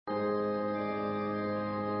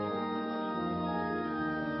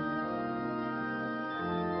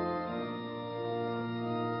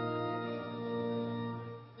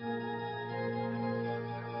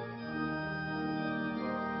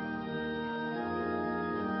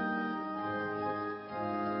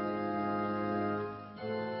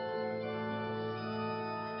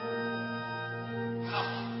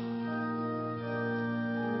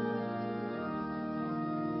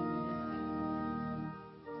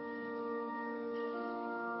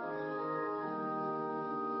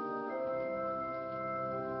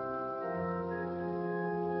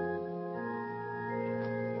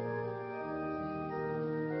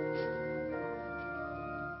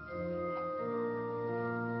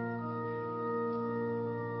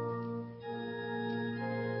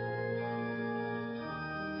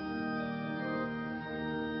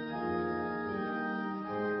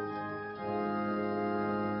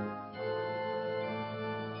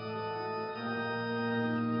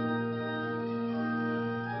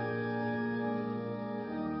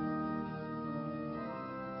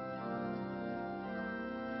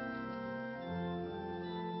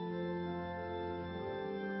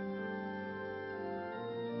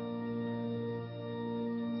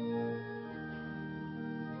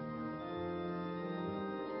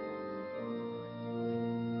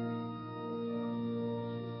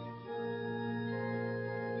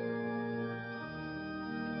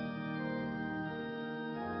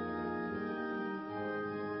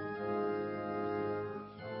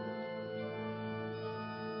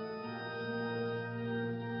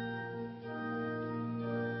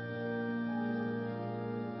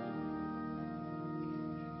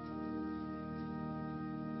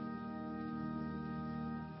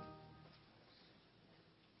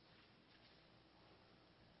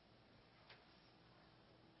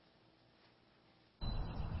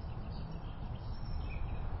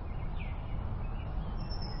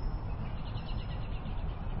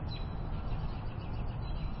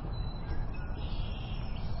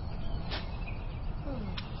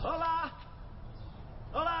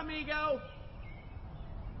amigo.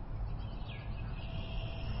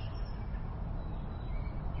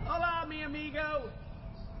 Hola, mi amigo.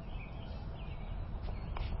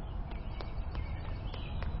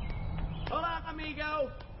 Hola,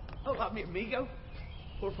 amigo. Hola, mi amigo.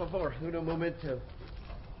 Por favor, un momento.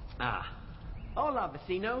 Hola,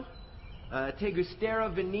 vecino. ¿Te gustaría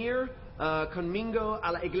venir conmigo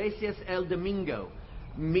a la iglesia el domingo?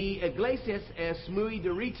 Mi iglesia es muy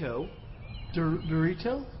dorito.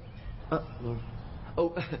 Dorito?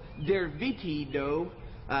 Divertido.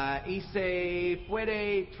 Y se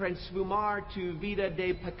puede transformar tu vida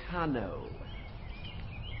de pecado.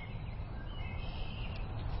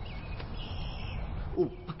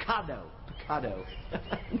 Pecado.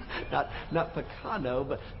 not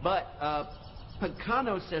pecado, but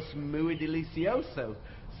pecanos es muy delicioso.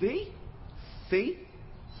 See? See,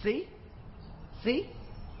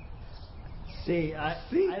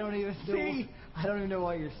 I don't even know. See? I don't even know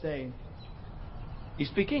what you're saying. You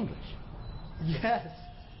speak English? Yes.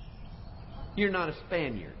 You're not a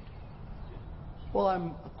Spaniard. Well,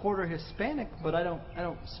 I'm a quarter Hispanic, but I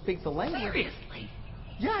don't speak the language. Seriously?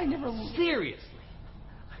 Yeah, Seriously?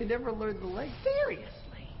 I never learned the language.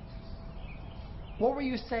 Seriously? What were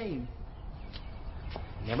you saying?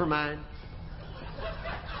 Never mind.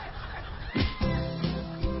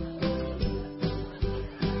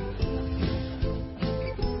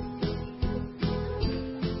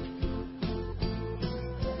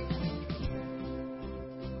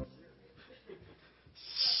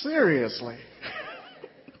 Seriously.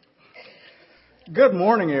 Good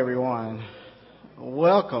morning, everyone.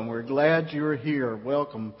 Welcome. We're glad you're here.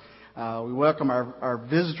 Welcome. We welcome our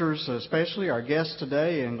visitors, especially our guests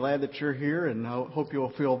today, and glad that you're here, and hope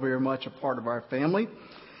you'll feel very much a part of our family.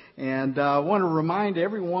 And I want to remind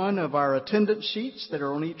everyone of our attendance sheets that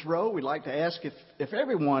are on each row. We'd like to ask if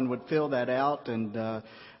everyone would fill that out and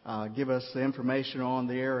give us the information on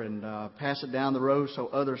there and pass it down the row so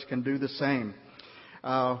others can do the same.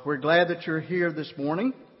 We're glad that you're here this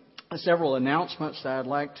morning. Several announcements that I'd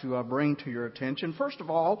like to bring to your attention. First of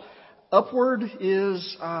all, Upward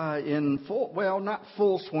is in not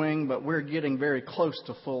full swing, but we're getting very close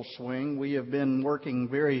to full swing. We have been working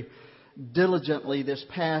very diligently this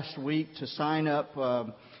past week to sign up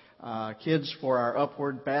kids for our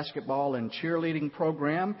Upward basketball and cheerleading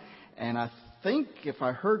program. And I think, if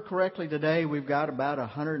I heard correctly today, we've got about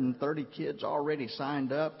 130 kids already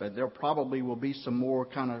signed up. And there probably will be some more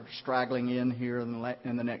kind of straggling in here in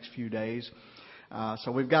the next few days.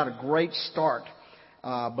 So we've got a great start.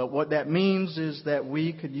 But what that means is that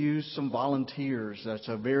we could use some volunteers. That's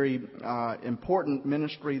a very important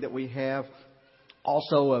ministry that we have.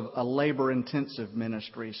 Also a labor-intensive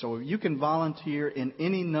ministry. So you can volunteer in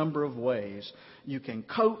any number of ways. You can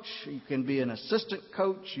coach. You can be an assistant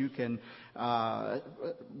coach. You can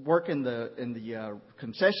work in the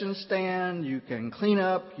concession stand. You can clean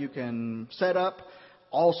up. You can set up.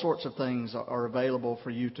 All sorts of things are available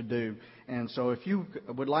for you to do. And so if you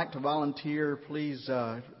would like to volunteer, please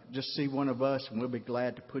just see one of us, and we'll be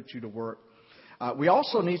glad to put you to work. We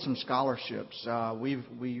also need some scholarships.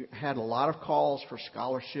 We had a lot of calls for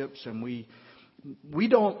scholarships, and we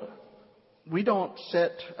don't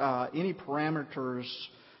set any parameters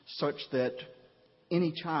such that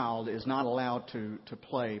any child is not allowed to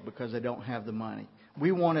play because they don't have the money.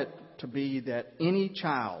 We want it to be that any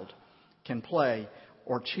child can play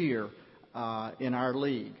or cheer in our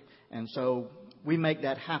league, and so we make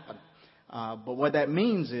that happen. But what that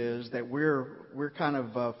means is that we're kind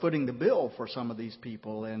of footing the bill for some of these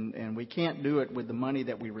people, and we can't do it with the money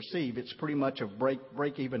that we receive. It's pretty much a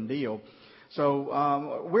break-even deal.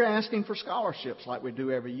 So we're asking for scholarships like we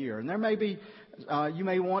do every year. And there may be, you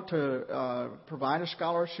may want to provide a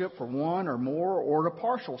scholarship for one or more, or a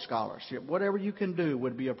partial scholarship. Whatever you can do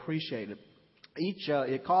would be appreciated.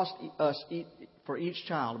 It costs us for each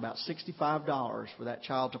child about $65 for that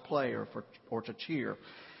child to play or to cheer.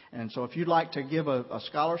 And so if you'd like to give a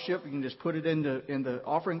scholarship, you can just put it in the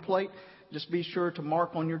offering plate. Just be sure to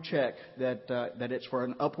mark on your check that it's for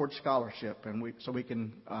an Upward scholarship, and so we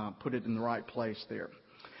can put it in the right place there.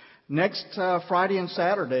 Next Friday and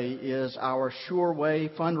Saturday is our Sure Way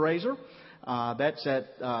fundraiser. That's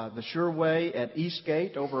at the Sure Way at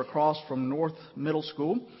Eastgate, over across from North Middle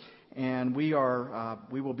School, and we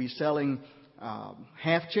will be selling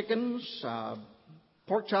half chickens,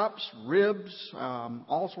 pork chops, ribs,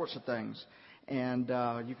 all sorts of things. And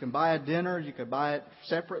you can buy a dinner, you can buy it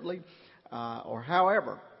separately, or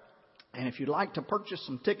however. And if you'd like to purchase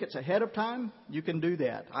some tickets ahead of time, you can do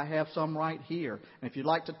that. I have some right here. And if you'd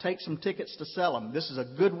like to take some tickets to sell them, this is a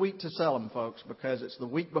good week to sell them, folks, because it's the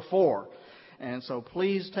week before. And so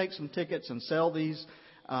please take some tickets and sell these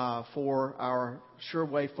for our Sure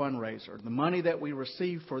Way fundraiser. The money that we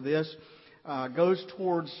receive for this goes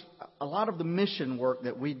towards a lot of the mission work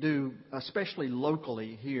that we do, especially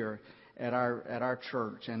locally here at our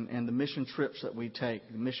church, and the mission trips that we take,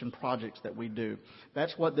 the mission projects that we do.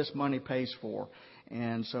 That's what this money pays for.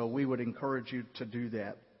 And so we would encourage you to do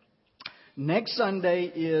that. Next Sunday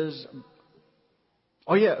is...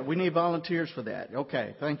 Oh, yeah, we need volunteers for that.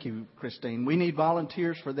 Okay, thank you, Christine. We need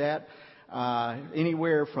volunteers for that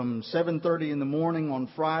anywhere from 7:30 in the morning on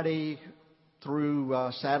Friday through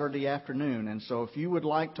Saturday afternoon. And so if you would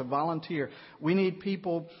like to volunteer, we need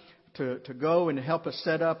people to go and help us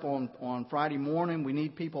set up on Friday morning. We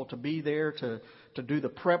need people to be there to do the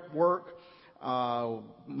prep work.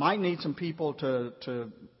 Might need some people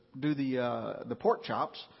to do the pork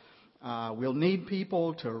chops. We'll need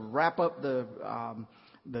people to wrap up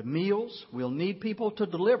the meals. We'll need people to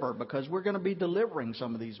deliver, because we're going to be delivering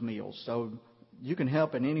some of these meals. So you can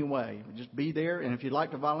help in any way. Just be there. And if you'd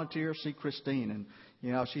like to volunteer, see Christine.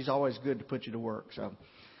 And, she's always good to put you to work. So,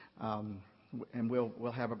 and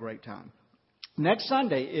we'll have a great time. Next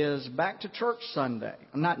Sunday is Back to Church Sunday.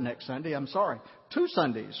 Not next Sunday, I'm sorry. 2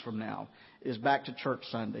 Sundays from now is Back to Church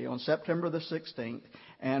Sunday on September the 16th.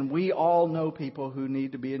 And we all know people who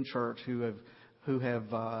need to be in church, who have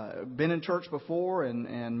been in church before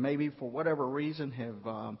and maybe for whatever reason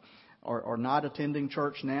are not attending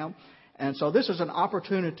church now. And so this is an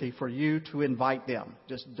opportunity for you to invite them.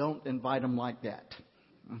 Just don't invite them like that.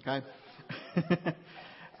 Okay?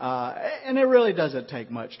 And it really doesn't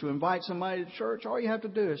take much to invite somebody to church. All you have to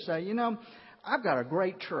do is say, I've got a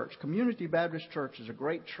great church. Community Baptist Church is a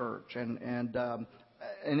great church. And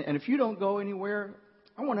if you don't go anywhere,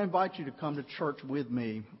 I want to invite you to come to church with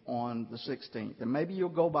me on the 16th. And maybe you'll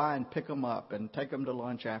go by and pick them up and take them to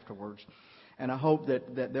lunch afterwards. And I hope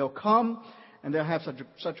that they'll come and they'll have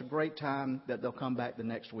such a great time that they'll come back the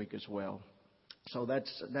next week as well. So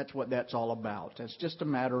that's what that's all about. It's just a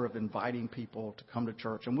matter of inviting people to come to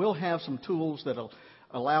church. And we'll have some tools that'll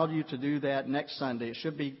allow you to do that next Sunday. It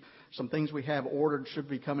should be some things we have ordered should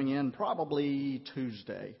be coming in probably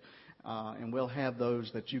Tuesday. And we'll have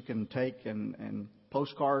those that you can take and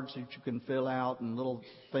postcards that you can fill out and little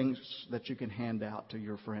things that you can hand out to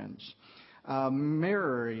your friends.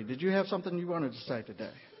 Mary, did you have something you wanted to say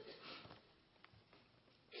today?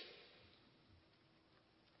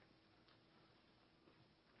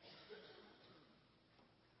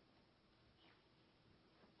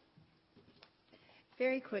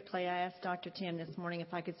 Very quickly, I asked Dr. Tim this morning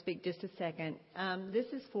if I could speak just a second. This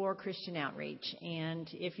is for Christian Outreach, and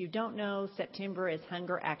if you don't know, September is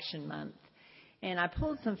Hunger Action Month. And I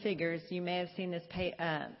pulled some figures. You may have seen this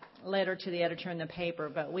letter to the editor in the paper,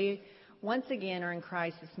 but we, once again, are in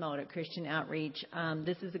crisis mode at Christian Outreach.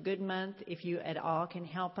 This is a good month if you at all can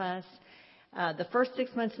help us. The first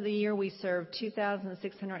 6 months of the year, we served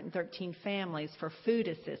 2,613 families for food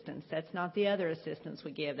assistance. That's not the other assistance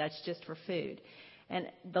we give. That's just for food. And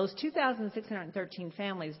those 2,613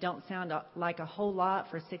 families don't sound like a whole lot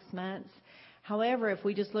for 6 months. However, if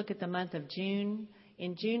we just look at the month of June,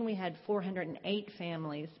 in June we had 408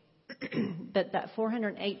 families. But that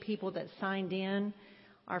 408 people that signed in,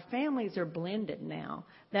 our families are blended now.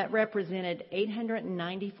 That represented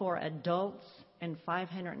 894 adults and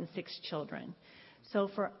 506 children. So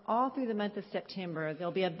for all through the month of September,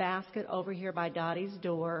 there'll be a basket over here by Dottie's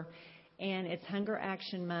door. And it's Hunger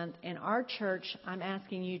Action Month. And our church, I'm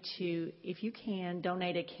asking you to, if you can,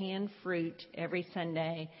 donate a canned fruit every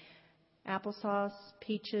Sunday. Applesauce,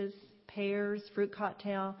 peaches, pears, fruit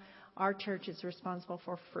cocktail. Our church is responsible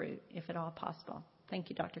for fruit, if at all possible.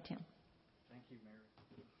 Thank you, Dr. Tim. Thank you,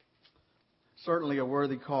 Mary. Certainly a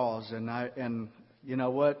worthy cause. And you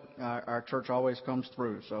know what? Our church always comes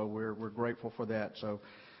through. So we're grateful for that. So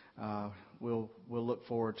we'll look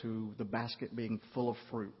forward to the basket being full of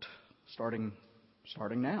fruit. Starting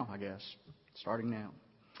now, I guess. Starting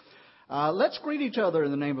now. Let's greet each other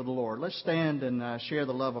in the name of the Lord. Let's stand and share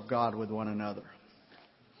the love of God with one another.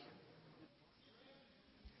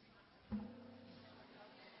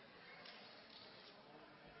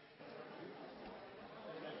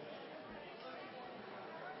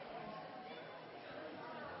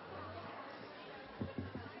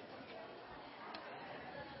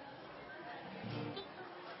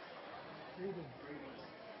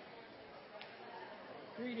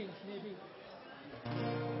 Greetings, Nibby.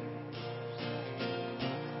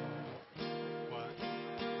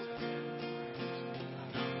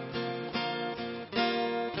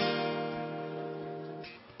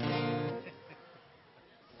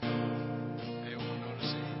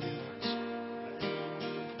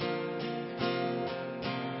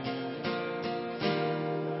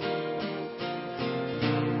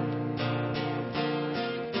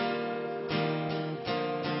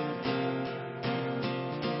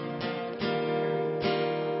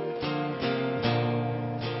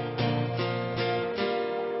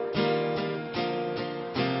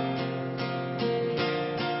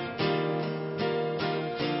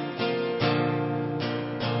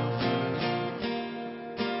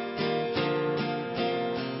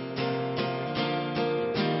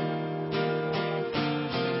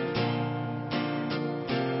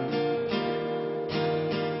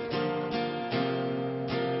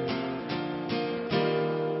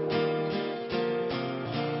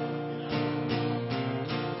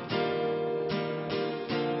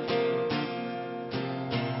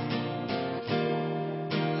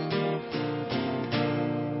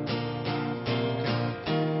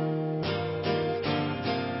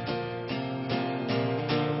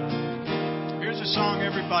 song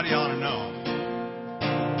everybody ought to know.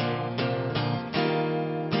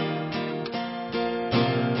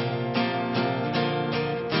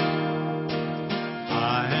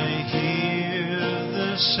 I hear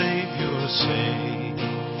the Savior say,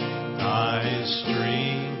 thy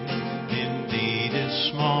strength indeed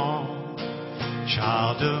is small.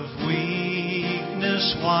 Child of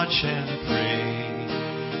weakness, watch and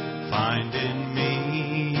pray. Find in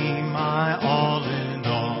me my all in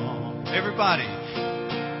all. Everybody.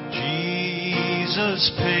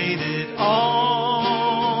 Jesus paid it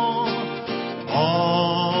all.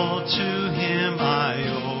 All to him I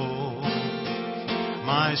owe.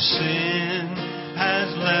 My sin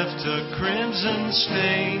has left a crimson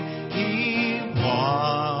stain. He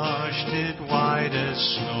washed it white as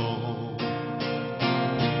snow.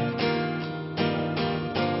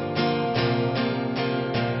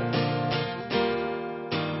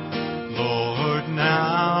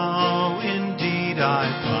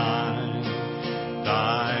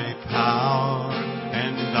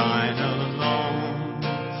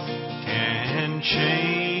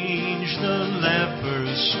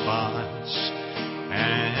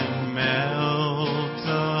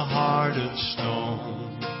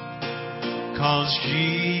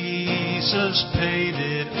 Jesus paid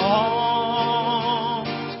it all.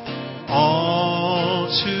 All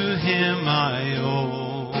to him I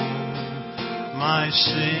owe. My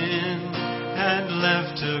sin had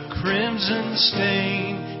left a crimson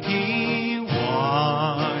stain. He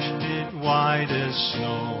washed it white as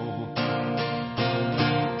snow.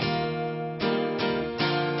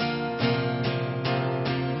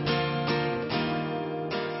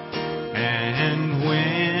 And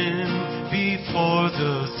when before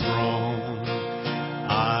the throne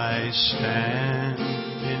I stand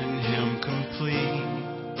in him complete,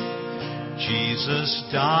 Jesus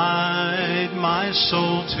died my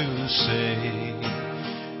soul to save.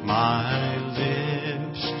 My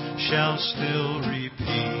lips shall still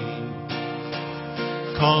repeat,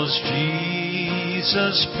 'cause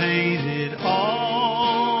Jesus paid it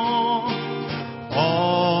all.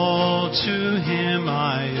 All to him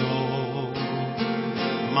I owe.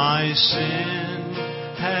 My sin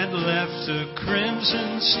had left a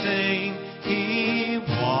crimson stain. He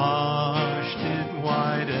washed it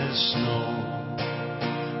white as snow.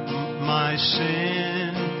 My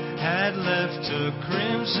sin had left a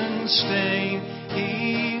crimson stain.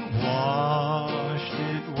 He washed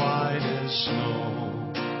it white as snow.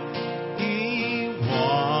 He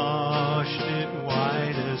washed it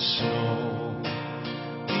white as snow.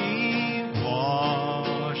 He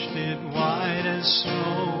washed it white as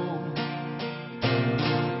snow.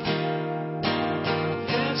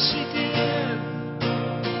 Yes, he did.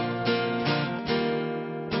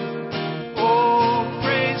 Oh,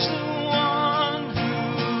 praise the one who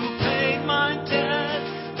paid my debt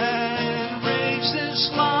and raised this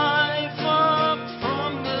life up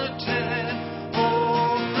from the dead.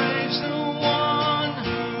 Oh, praise the one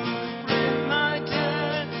who paid my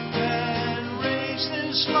debt and raised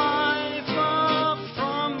this life up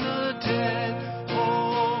from the dead.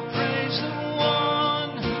 Oh, praise the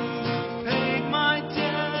one who paid my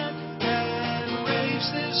debt and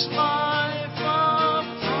raised this life up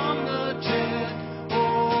from the dead.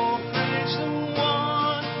 Oh, praise the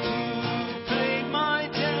one who paid my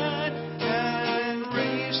debt and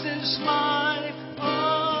raised this life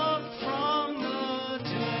up from the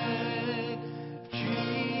dead.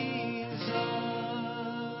 Jesus.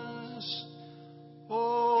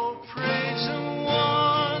 Oh, praise the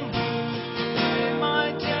one who paid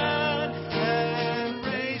my debt and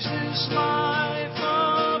raised his life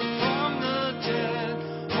up from the dead.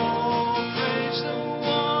 Oh, praise the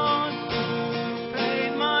one who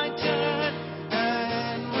paid my debt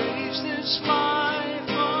and raised his life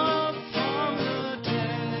up from the dead.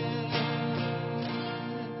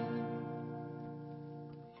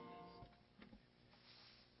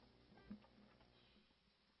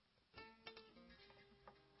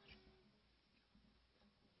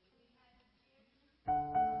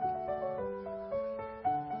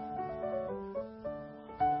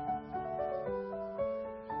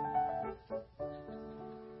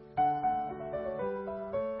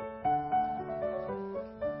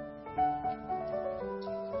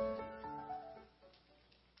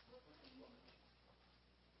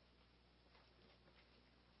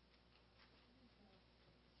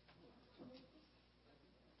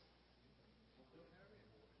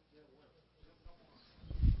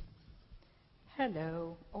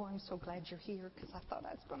 Hello. Oh, I'm so glad you're here because I thought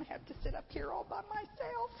I was going to have to sit up here all by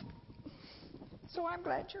myself. So I'm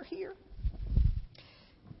glad you're here.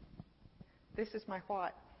 This is my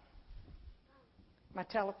what? My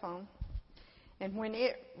telephone. And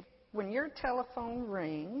when your telephone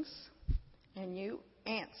rings and you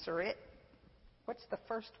answer it, what's the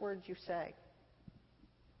first word you say?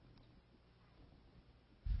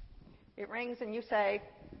 It rings and you say,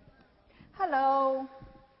 hello.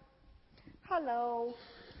 Hello.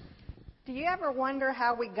 Do you ever wonder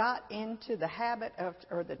how we got into the habit of,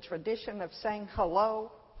 or the tradition of saying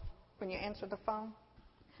hello when you answer the phone?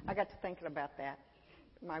 I got to thinking about that.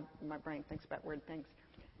 My brain thinks about weird things.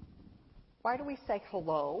 Why do we say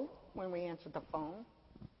hello when we answer the phone?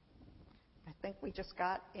 I think we just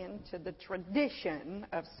got into the tradition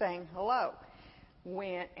of saying hello.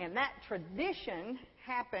 And that tradition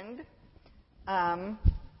happened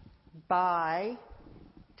by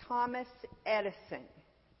Thomas Edison.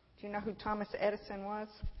 Do you know who Thomas Edison was?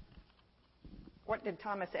 What did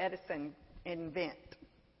Thomas Edison invent?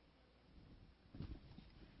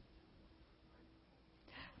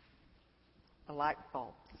 The light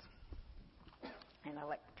bulbs and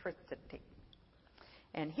electricity.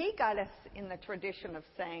 And he got us in the tradition of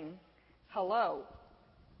saying hello.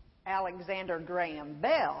 Alexander Graham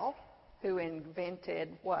Bell, who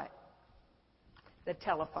invented what? The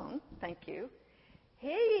telephone. Thank you.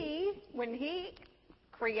 When he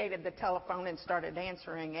created the telephone and started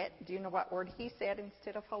answering it, do you know what word he said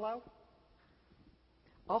instead of hello?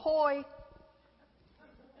 Ahoy.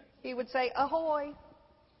 He would say ahoy.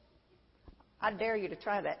 I dare you to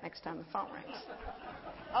try that next time the phone rings.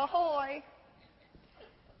 Ahoy.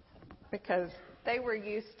 Because they were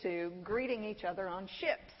used to greeting each other on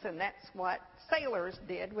ships, and that's what sailors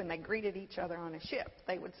did when they greeted each other on a ship.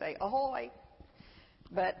 They would say ahoy.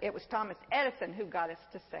 But it was Thomas Edison who got us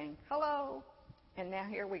to saying hello. And now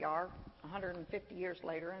here we are, 150 years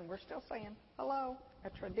later, and we're still saying hello,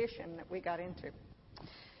 a tradition that we got into.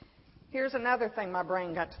 Here's another thing my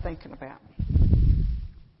brain got to thinking about.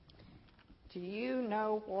 Do you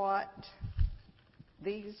know what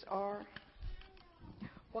these are?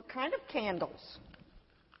 What kind of candles?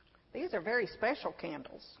 These are very special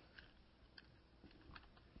candles.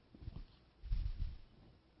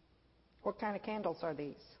 What kind of candles are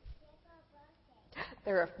these?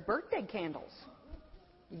 They're birthday candles.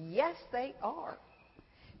 Yes, they are.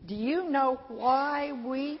 Do you know why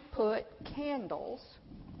we put candles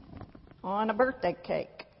on a birthday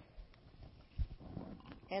cake?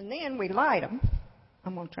 And then we light them.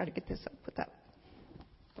 I'm going to try to get this up without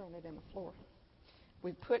throwing it in the floor.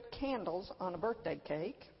 We put candles on a birthday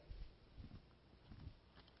cake.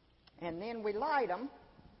 And then we light them.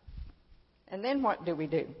 And then what do we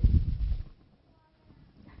do?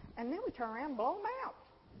 And then we turn around and blow them out.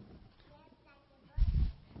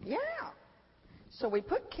 Yeah. So we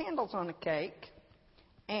put candles on a cake,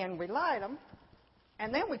 and we light them,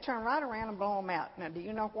 and then we turn right around and blow them out. Now, do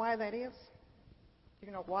you know why that is? Do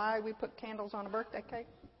you know why we put candles on a birthday cake?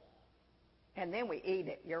 And then we eat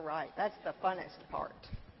it. You're right. That's the funnest part.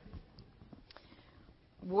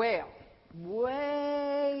 Well,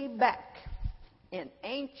 way back in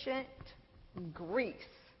ancient Greece,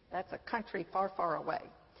 that's a country far, far away.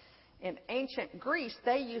 In ancient Greece,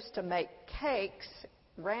 they used to make cakes,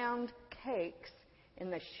 round cakes, in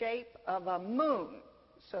the shape of a moon.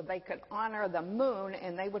 So they could honor the moon,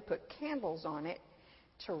 and they would put candles on it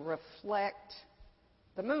to reflect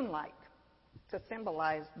the moonlight, to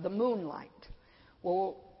symbolize the moonlight.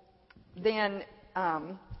 Well, then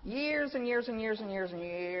years and years and years and years and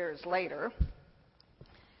years later,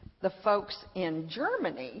 the folks in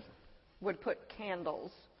Germany would put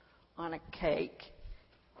candles on a cake,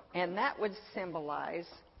 and that would symbolize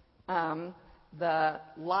the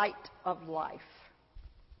light of life.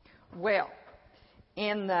 Well,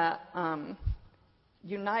 in the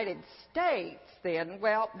United States then,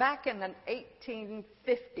 back in the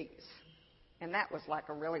 1850s, and that was like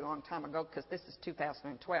a really long time ago because this is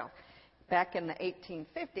 2012. Back in the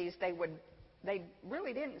 1850s, they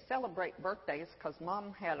really didn't celebrate birthdays because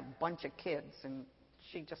Mom had a bunch of kids and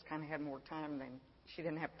she just kind of had more time than she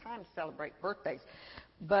didn't have time to celebrate birthdays.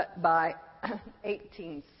 But by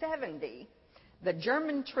 1870, the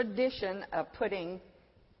German tradition of putting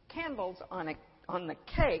candles on the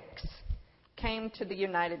cakes came to the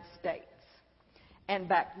United States. And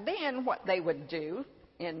back then, what they would do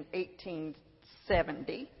in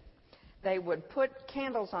 1870, they would put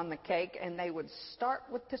candles on the cake, and they would start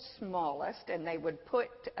with the smallest, and they would put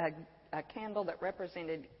a candle that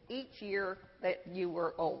represented each year that you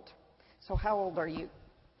were old. So how old are you?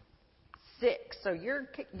 6. So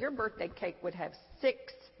your birthday cake would have 6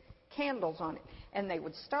 candles on it. And they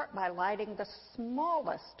would start by lighting the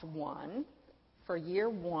smallest one for year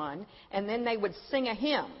 1, and then they would sing a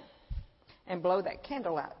hymn and blow that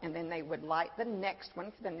candle out. And then they would light the next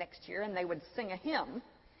one for the next year, and they would sing a hymn.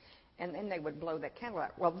 and then they would blow that candle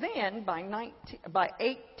out. Well, then by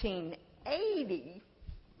 1880,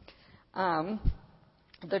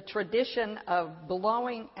 the tradition of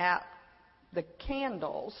blowing out the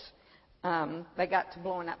candles, they got to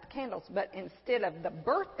blowing out the candles, but instead of the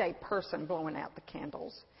birthday person blowing out the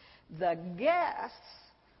candles, the guests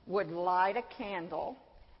would light a candle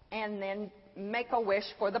and then make a wish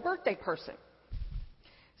for the birthday person.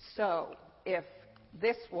 So if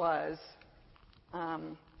this was,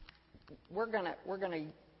 we're gonna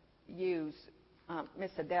use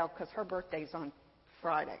Miss Adele because her birthday's on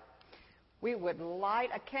Friday. We would light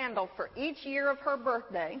a candle for each year of her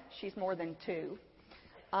birthday. She's more than 2.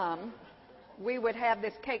 We would have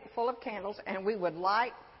this cake full of candles, and we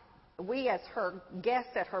as her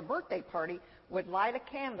guests at her birthday party would light a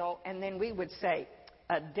candle, and then we would say,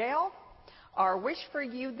 Adele, our wish for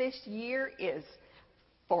you this year is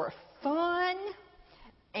for fun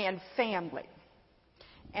and family.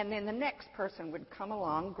 And then the next person would come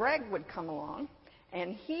along, Greg would come along,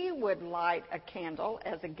 and he would light a candle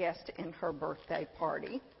as a guest in her birthday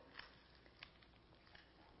party.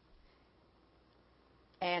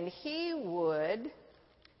 And he would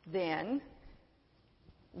then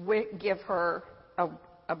give her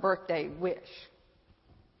a birthday wish.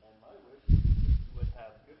 And my wish would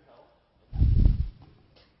have good health.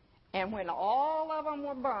 And when all of them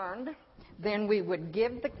were burned, then we would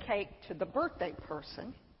give the cake to the birthday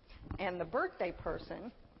person, and the birthday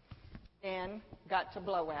person then got to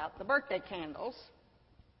blow out the birthday candles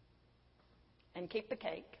and keep the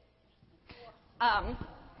cake.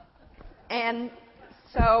 And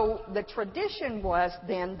so the tradition was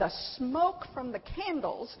then the smoke from the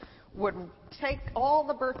candles would take all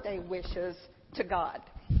the birthday wishes to God.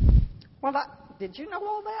 Well, did you know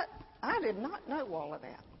all that? I did not know all of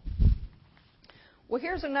that. Well,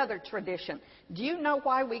 here's another tradition. Do you know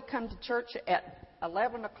why we come to church at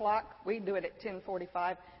 11 o'clock? We do it at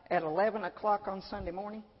 10:45. At 11 o'clock on Sunday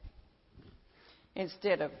morning?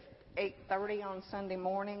 Instead of 8:30 on Sunday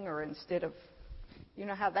morning, or instead of, you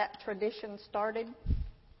know how that tradition started?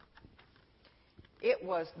 It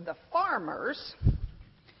was the farmers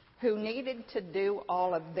who needed to do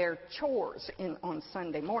all of their chores on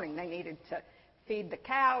Sunday morning. They needed to feed the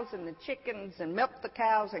cows and the chickens and milk the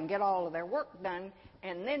cows and get all of their work done,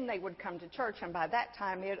 and then they would come to church, and by that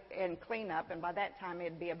time and clean up, and by that time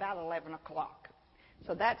it'd be about 11 o'clock.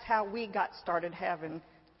 So that's how we got started having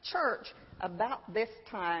church about this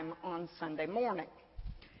time on Sunday morning.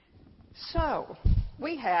 So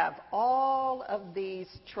we have all of these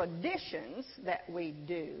traditions that we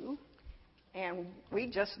do, and we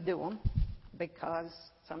just do them because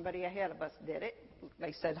somebody ahead of us did it.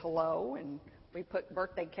 They said hello, and we put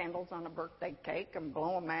birthday candles on a birthday cake and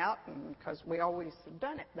blow them out, and because we always have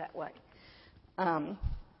done it that way.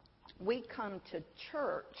 We come to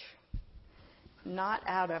church not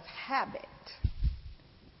out of habit.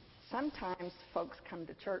 Sometimes folks come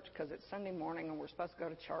to church because it's Sunday morning and we're supposed to go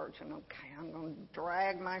to church, and okay, I'm going to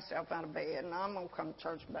drag myself out of bed and I'm going to come to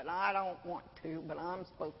church, but I don't want to, but I'm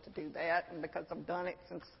supposed to do that, and because I've done it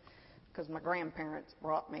because my grandparents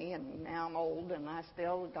brought me, and now I'm old and I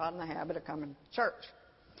still got in the habit of coming to church.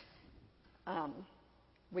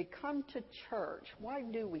 We come to church. Why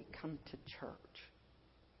do we come to church?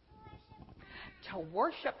 To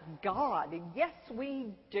worship God. Yes, we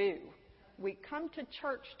do. We come to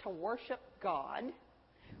church to worship God.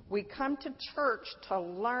 We come to church to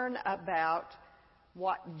learn about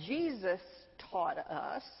what Jesus taught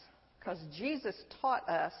us, because Jesus taught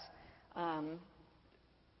us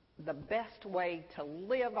the best way to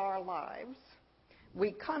live our lives.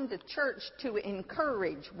 We come to church to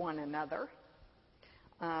encourage one another.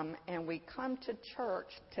 And we come to church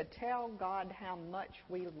to tell God how much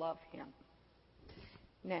we love Him.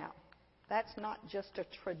 Now, that's not just a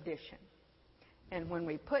tradition. And when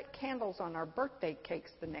we put candles on our birthday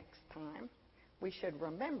cakes the next time, we should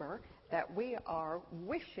remember that we are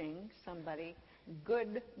wishing somebody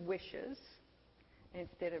good wishes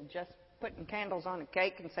instead of just putting candles on a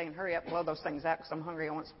cake and saying, hurry up, blow those things out because I'm hungry,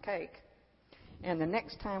 I want some cake. And the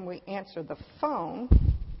next time we answer the phone,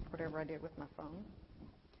 whatever I did with my phone,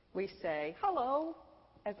 we say, hello,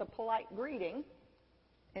 as a polite greeting,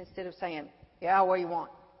 instead of saying, yeah, what do you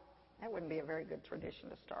want? That wouldn't be a very good tradition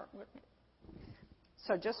to start, wouldn't it?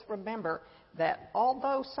 So just remember that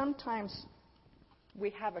although sometimes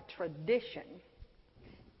we have a tradition,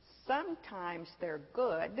 sometimes they're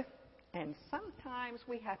good, and sometimes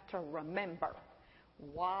we have to remember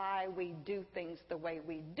why we do things the way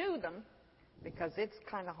we do them, because it's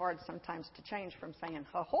kind of hard sometimes to change from saying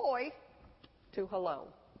ahoy to hello.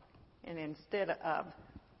 And instead of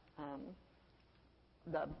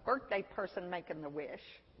the birthday person making the wish,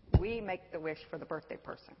 We make the wish for the birthday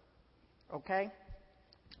person. Okay?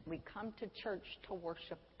 We come to church to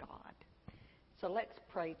worship God. So let's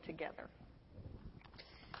pray together.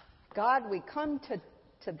 God, we come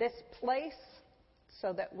to this place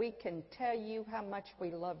so that we can tell you how much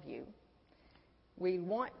we love you. We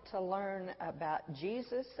want to learn about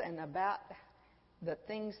Jesus and about the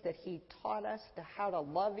things that he taught us, to how to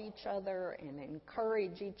love each other and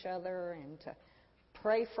encourage each other and to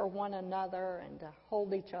pray for one another and to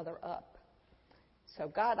hold each other up. So,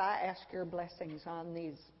 God, I ask your blessings on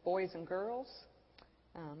these boys and girls.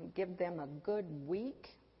 Give them a good week.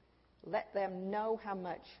 Let them know how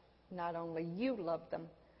much not only you love them,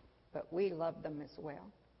 but we love them as well.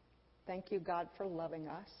 Thank you, God, for loving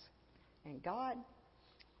us. And, God,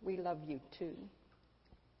 we love you too.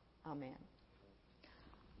 Amen.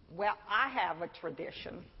 Well, I have a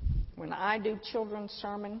tradition. When I do children's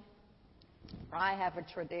sermon, I have a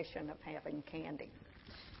tradition of having candy.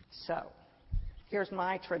 So, here's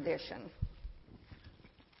my tradition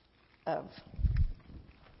of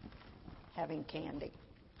having candy.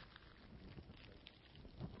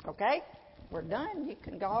 Okay? We're done. You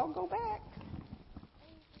can all go back.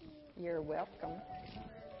 You're welcome.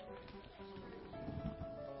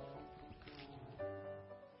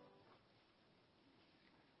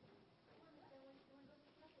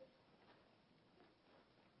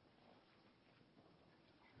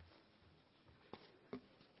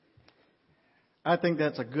 I think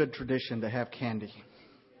that's a good tradition to have candy.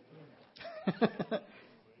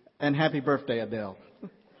 And happy birthday, Adele.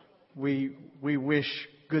 We wish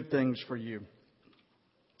good things for you.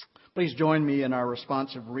 Please join me in our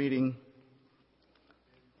responsive reading,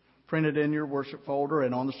 printed in your worship folder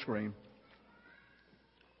and on the screen.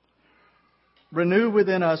 Renew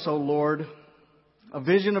within us, O Lord, a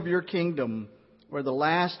vision of your kingdom, where the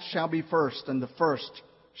last shall be first and the first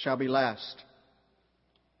shall be last.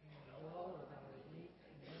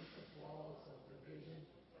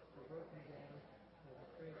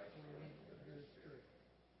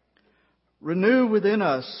 Renew within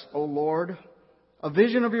us, O Lord, a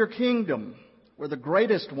vision of your kingdom, where the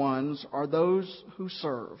greatest ones are those who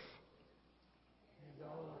serve. And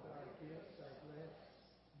all of our gifts are blessed,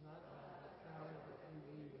 not by the power that we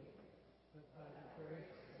wield, but by the grace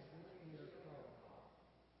in which we are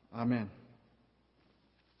called. Amen.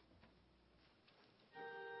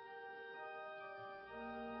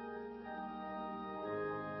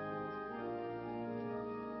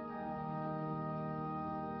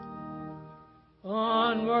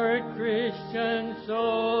 Onward, Christian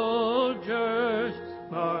soldiers,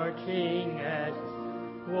 marching at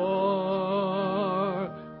war,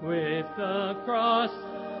 with the cross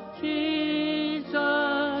of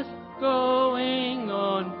Jesus going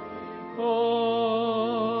on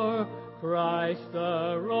before. Christ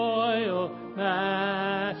the royal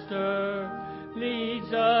master leads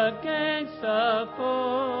against the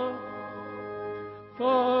foe.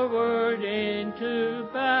 Forward into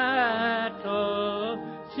battle,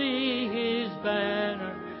 see his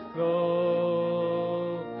banner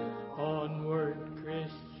go. Onward,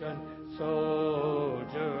 Christian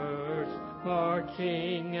soldiers,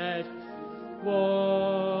 marching at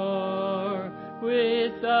war,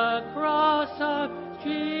 with the cross of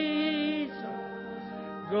Jesus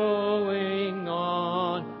going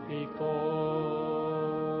on before.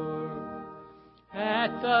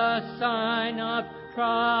 At the sign of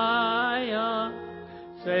triumph,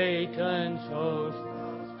 Satan's hosts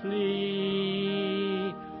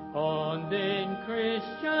flee. On then,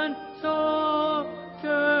 Christian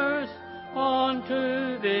soldiers, on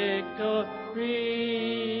to victory.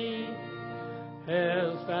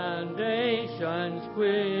 Hell's foundations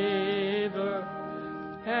quiver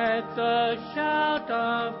at the shout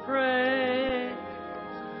of praise.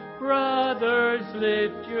 Brothers,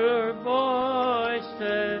 lift your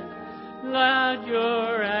voices, loud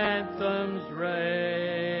your anthems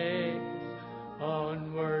raise.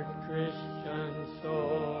 Onward, Christian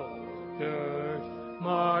soldiers,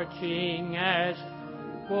 marching as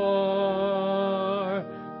war,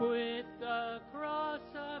 with the cross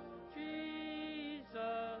of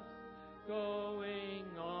Jesus going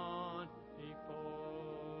on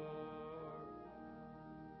before.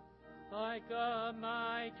 Like a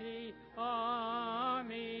mighty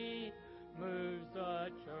army moves the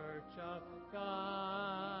church of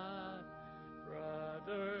God.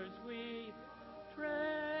 Brothers, we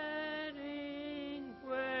treading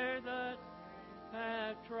where the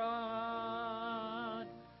have trod.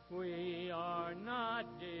 We are not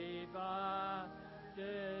divided,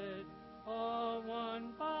 all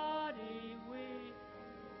one body we,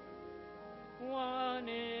 one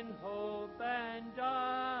in hope and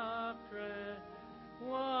doctrine,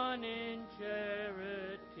 one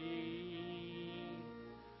charity.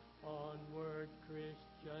 Onward,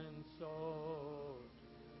 Christian soldiers,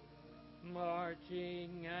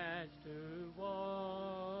 marching as to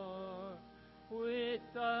war, with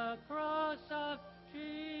the cross of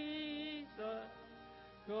Jesus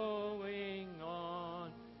going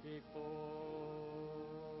on before.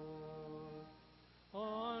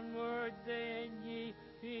 Onward then, ye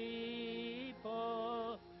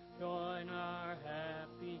people, join our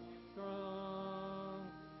happy throng,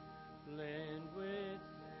 blend with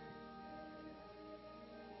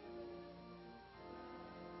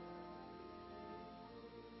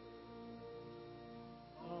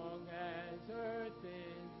long as earth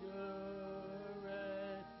endureth,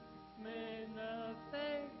 men of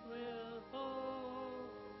faith will hold.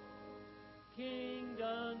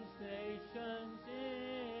 Kingdoms, nations,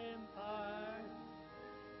 empires,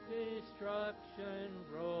 destruction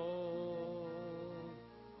roll.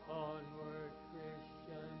 Onward,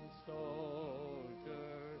 Christian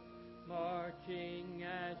soldiers, marching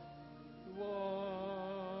as to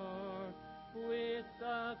war, with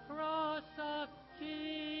the cross of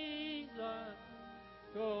Jesus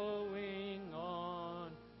going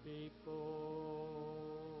on before.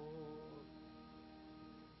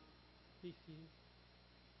 Be seated.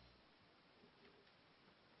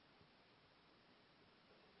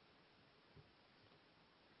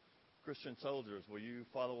 Christian soldiers, will you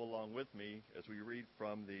follow along with me as we read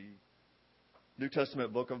from the New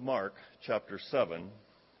Testament book of Mark, chapter 7,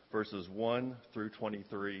 verses 1 through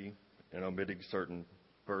 23, and omitting certain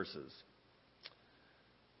verses.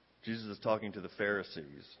 Jesus is talking to the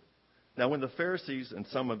Pharisees. Now, when the Pharisees and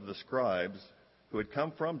some of the scribes who had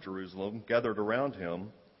come from Jerusalem gathered around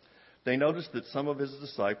him, they noticed that some of his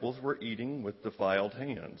disciples were eating with defiled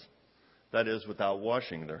hands, that is, without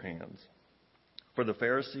washing their hands. For the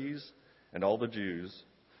Pharisees and all the Jews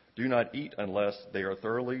do not eat unless they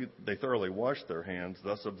thoroughly wash their hands,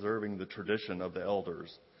 thus observing the tradition of the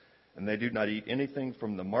elders. And they do not eat anything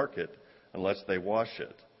from the market unless they wash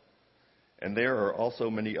it. And there are also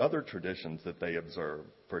many other traditions that they observe.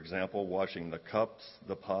 For example, washing the cups,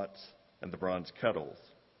 the pots, and the bronze kettles.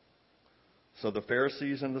 So the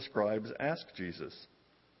Pharisees and the scribes asked Jesus,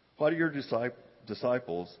 "Why do your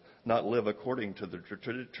disciples not live according to the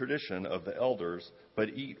tradition of the elders, but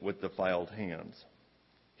eat with defiled hands?"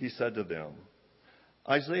 He said to them,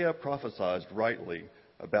 "Isaiah prophesied rightly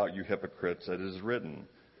about you hypocrites. It is written,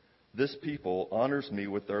 'This people honors me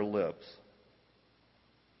with their lips,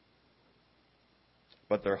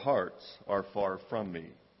 but their hearts are far from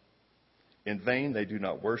me. In vain they do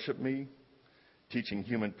not worship me, teaching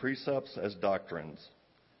human precepts as doctrines.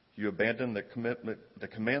 You abandon the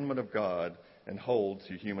commandment of God and hold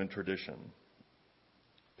to human tradition.'"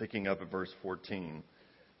 Picking up at verse 14.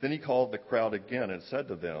 Then he called the crowd again and said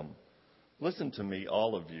to them, "Listen to me,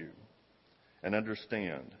 all of you, and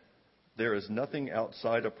understand. There is nothing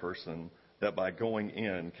outside a person that by going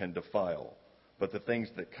in can defile, but the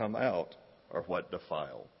things that come out are what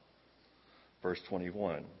defile." Verse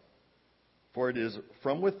 21. For it is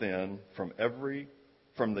from within, from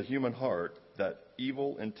the human heart, that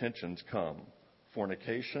evil intentions come: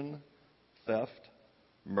 fornication, theft,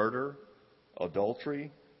 murder,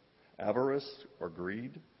 adultery, avarice or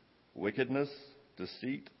greed, wickedness,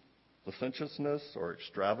 deceit, licentiousness or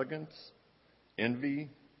extravagance, envy,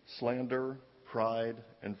 slander, pride,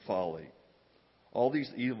 and folly. All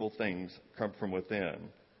these evil things come from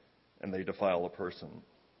within, and they defile a person.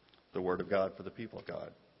 The word of God for the people of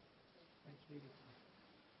God. Thanks be to God.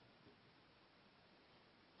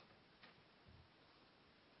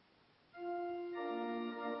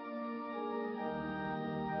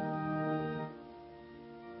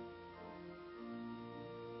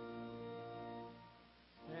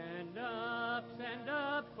 Stand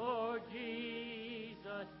up for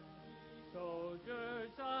Jesus,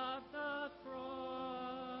 soldiers of the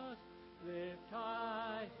cross. Lift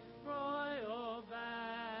high, royal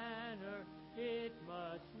banner, it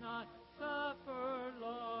must not suffer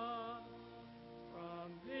loss.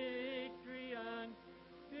 From victory unto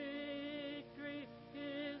victory,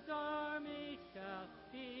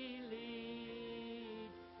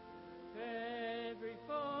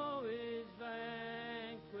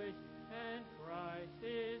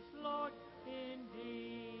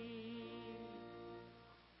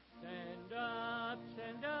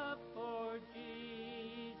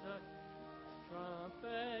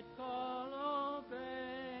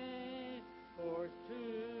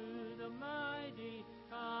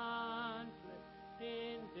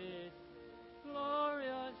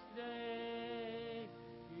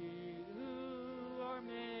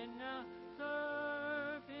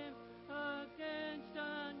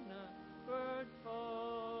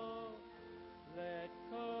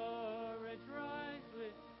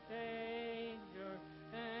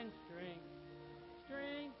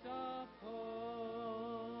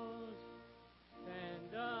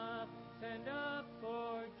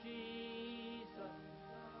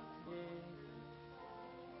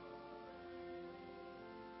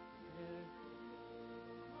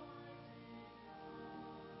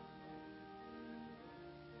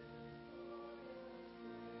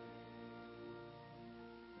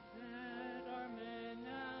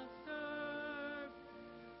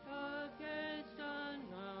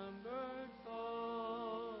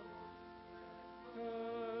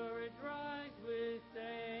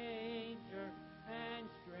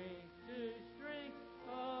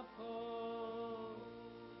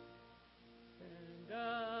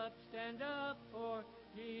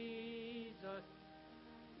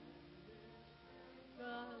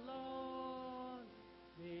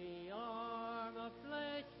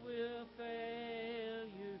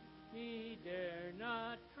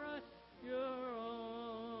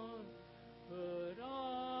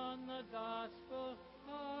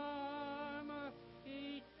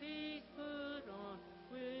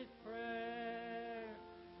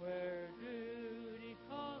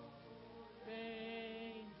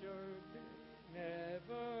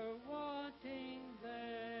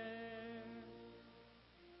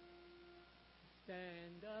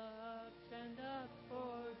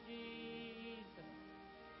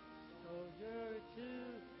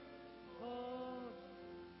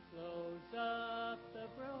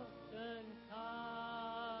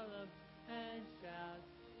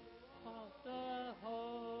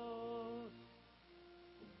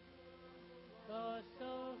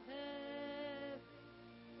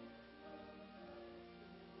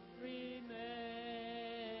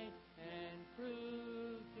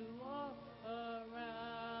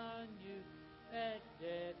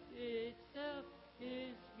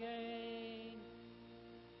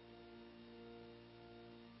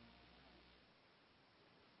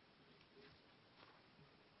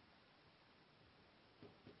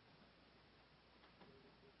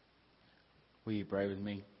 Will you pray with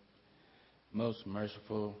me? Most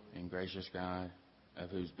merciful and gracious God, of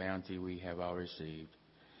whose bounty we have all received,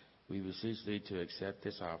 we beseech Thee to accept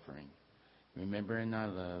this offering. Remember in Thy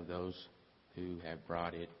love those who have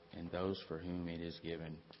brought it and those for whom it is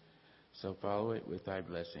given. So follow it with Thy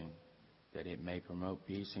blessing, that it may promote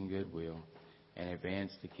peace and goodwill and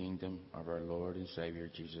advance the kingdom of our Lord and Savior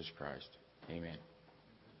Jesus Christ. Amen.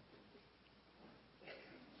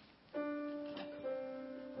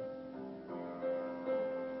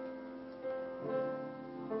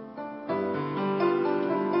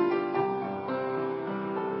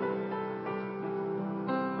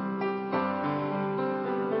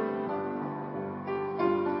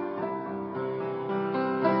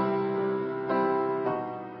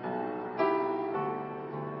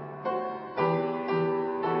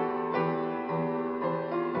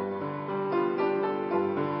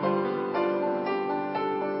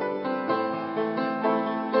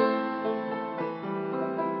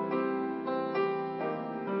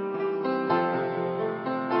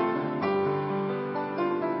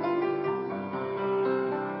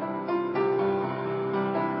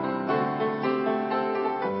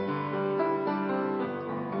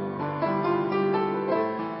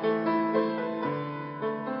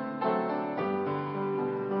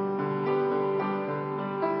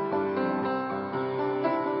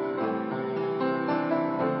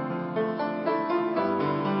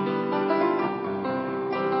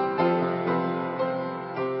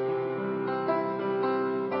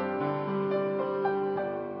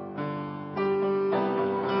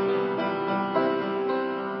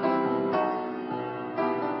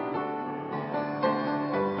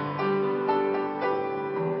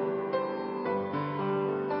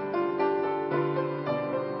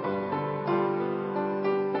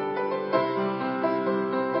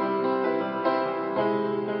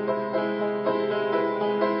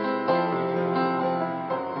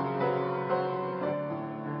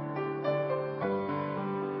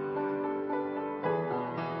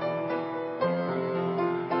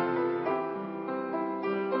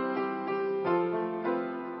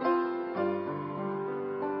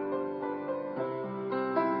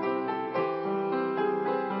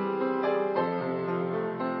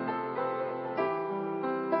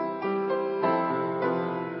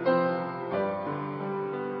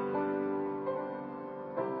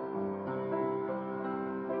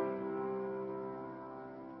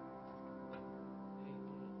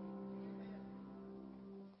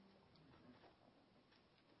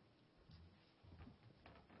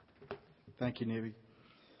 Thank you, Nibby.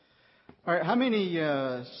 All right, how many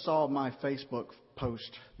saw my Facebook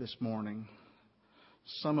post this morning?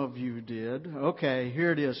 Some of you did. Okay,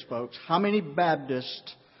 here it is, folks. How many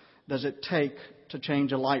Baptists does it take to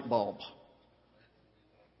change a light bulb?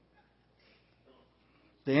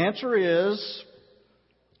 The answer is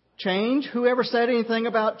change. Whoever said anything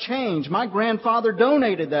about change? My grandfather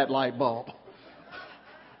donated that light bulb.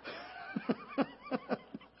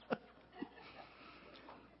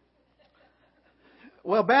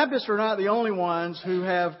 Well, Baptists are not the only ones who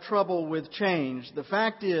have trouble with change. The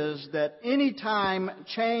fact is that any time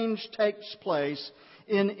change takes place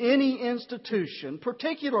in any institution,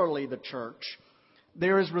 particularly the church,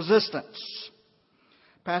 there is resistance.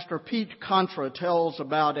 Pastor Pete Contra tells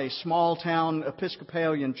about a small-town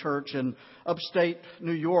Episcopalian church in upstate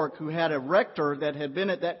New York who had a rector that had been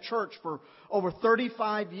at that church for over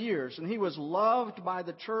 35 years. And he was loved by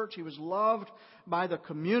the church. He was loved by the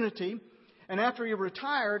community. And after he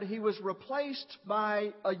retired, he was replaced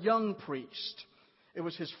by a young priest. It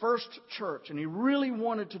was his first church, and he really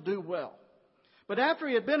wanted to do well. But after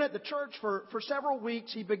he had been at the church for several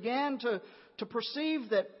weeks, he began to perceive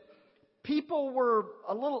that people were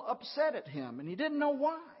a little upset at him, and he didn't know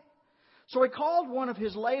why. So he called one of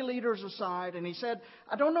his lay leaders aside, and he said,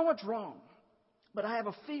 "I don't know what's wrong, but I have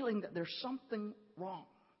a feeling that there's something wrong."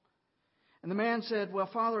 And the man said, "Well,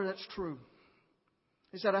 Father, that's true."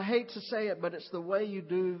 He said, "I hate to say it, but it's the way you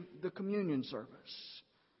do the communion service."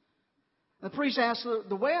 And the priest asked,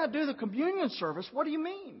 "The way I do the communion service, what do you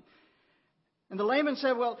mean?" And the layman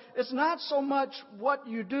said, "Well, it's not so much what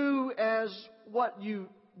you do as what you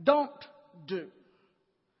don't do."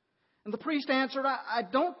 And the priest answered, I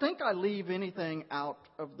don't think I leave anything out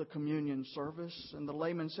of the communion service." And the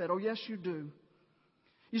layman said, "Oh, yes, you do.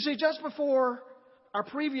 You see, just before our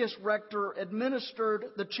previous rector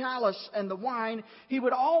administered the chalice and the wine, he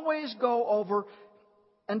would always go over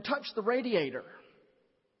and touch the radiator.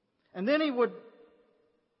 And then he would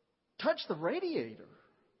touch the radiator,"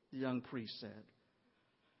 the young priest said.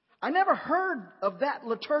 "I never heard of that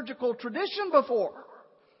liturgical tradition before."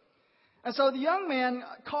 And so the young man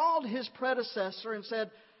called his predecessor and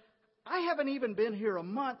said, I haven't even been here a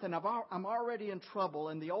month and I'm already in trouble.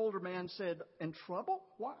 And the older man said, in trouble?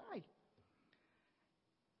 Why?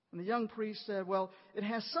 And the young priest said, well, it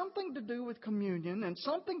has something to do with communion and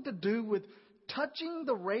something to do with touching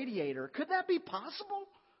the radiator. Could that be possible?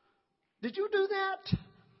 Did you do that?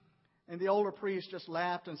 And the older priest just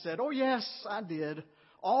laughed and said, oh, yes, I did.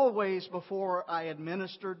 Always before I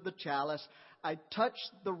administered the chalice, I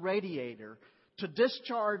touched the radiator to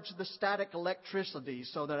discharge the static electricity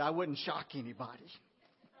so that I wouldn't shock anybody.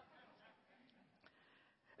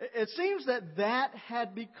 It seems that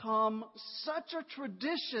had become such a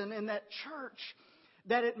tradition in that church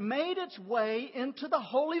that it made its way into the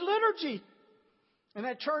Holy Liturgy. And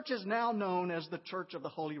that church is now known as the Church of the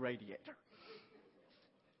Holy Radiator.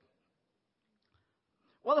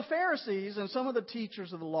 Well, the Pharisees and some of the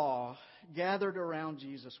teachers of the law gathered around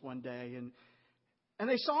Jesus one day, and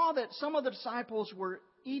they saw that some of the disciples were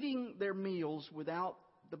eating their meals without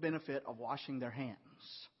the benefit of washing their hands.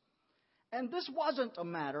 And this wasn't a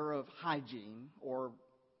matter of hygiene or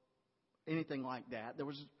anything like that. There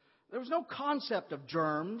was no concept of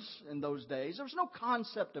germs in those days. There was no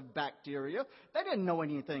concept of bacteria. They didn't know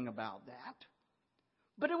anything about that.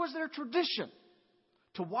 But it was their tradition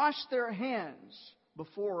to wash their hands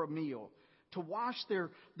before a meal, to wash their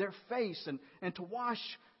face and to wash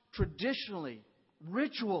traditionally,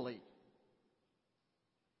 ritually.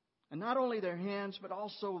 And not only their hands, but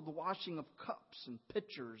also the washing of cups and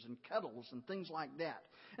pitchers and kettles and things like that.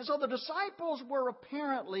 And so the disciples were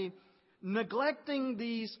apparently neglecting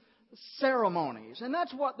these ceremonies. And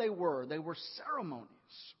that's what they were. They were ceremonies.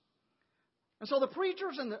 And so the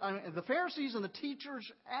preachers and the Pharisees and the teachers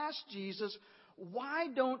asked Jesus, why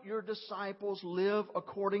don't your disciples live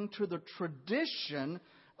according to the tradition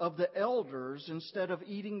of the elders instead of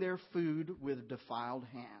eating their food with defiled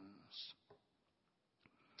hands?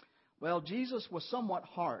 Well, Jesus was somewhat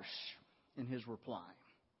harsh in his reply.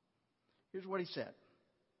 Here's what he said.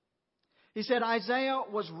 He said, Isaiah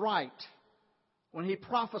was right when he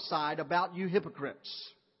prophesied about you hypocrites.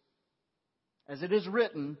 As it is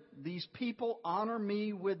written, these people honor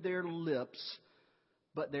me with their lips,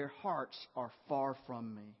 but their hearts are far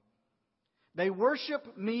from me. They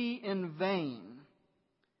worship me in vain.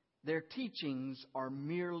 Their teachings are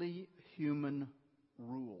merely human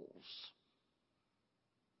rules.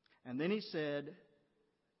 And then he said,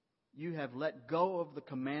 you have let go of the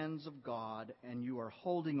commands of God and you are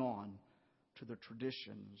holding on to the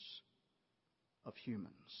traditions of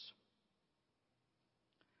humans.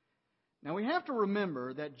 Now we have to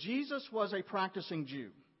remember that Jesus was a practicing Jew.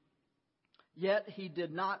 Yet he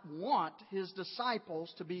did not want his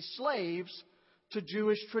disciples to be slaves to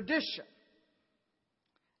Jewish tradition.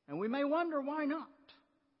 And we may wonder why not.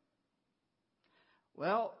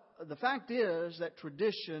 Well, the fact is that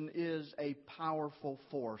tradition is a powerful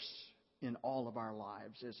force in all of our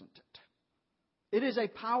lives, isn't it? It is a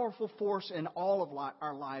powerful force in all of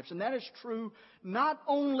our lives. And that is true not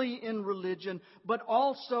only in religion, but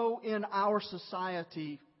also in our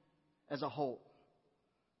society as a whole.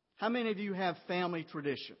 How many of you have family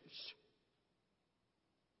traditions?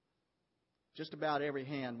 Just about every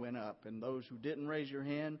hand went up. And those who didn't raise your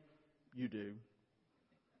hand, you do.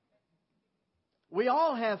 We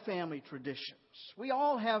all have family traditions. We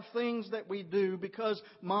all have things that we do because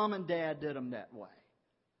mom and dad did them that way.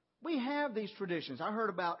 We have these traditions. I heard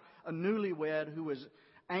about a newlywed who was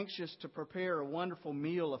anxious to prepare a wonderful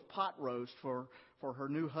meal of pot roast for her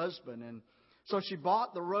new husband. And so she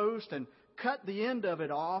bought the roast and cut the end of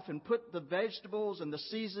it off and put the vegetables and the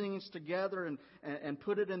seasonings together and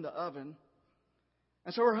put it in the oven.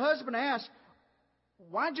 And so her husband asked,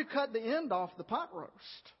 why'd you cut the end off the pot roast?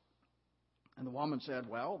 And the woman said,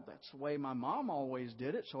 well, that's the way my mom always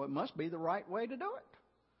did it, so it must be the right way to do it.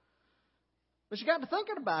 But she got to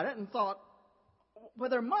thinking about it and thought, well,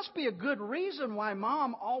 there must be a good reason why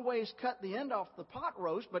Mom always cut the end off the pot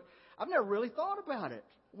roast, but I've never really thought about it.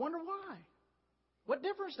 I wonder why. What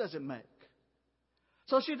difference does it make?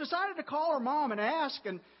 So she decided to call her mom and ask,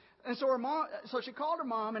 and so she called her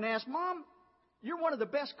mom and asked, Mom, you're one of the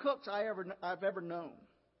best cooks I've ever known.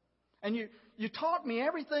 And you taught me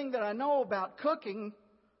everything that I know about cooking,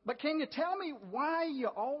 but can you tell me why you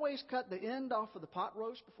always cut the end off of the pot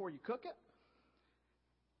roast before you cook it?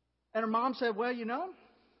 And her mom said, well,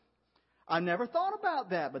 I never thought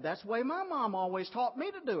about that, but that's the way my mom always taught me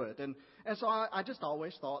to do it. And so I just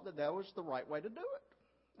always thought that was the right way to do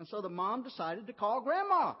it. And so the mom decided to call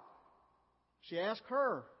Grandma. She asked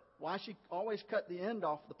her why she always cut the end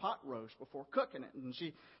off the pot roast before cooking it. And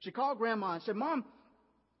she called Grandma and said, Mom,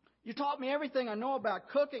 you taught me everything I know about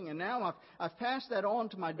cooking, and now I've passed that on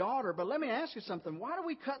to my daughter. But let me ask you something. Why do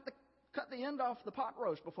we cut cut the end off the pot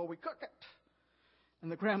roast before we cook it.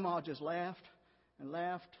 And the grandma just laughed and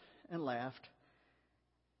laughed and laughed.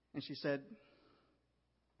 And she said,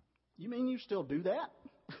 "You mean you still do that?"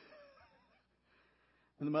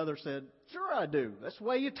 And the mother said, "Sure I do. That's the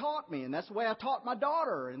way you taught me, and that's the way I taught my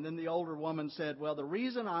daughter." And then the older woman said, "Well, the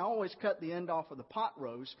reason I always cut the end off of the pot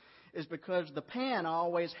roast is because the pan I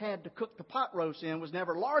always had to cook the pot roast in was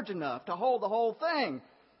never large enough to hold the whole thing.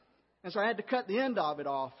 And so I had to cut the end of it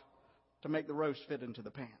off to make the roast fit into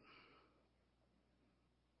the pan."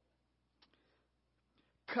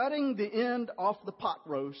 Cutting the end off the pot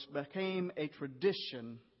roast became a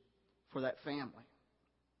tradition for that family.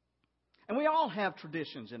 And we all have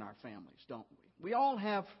traditions in our families, don't we? We all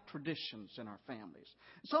have traditions in our families,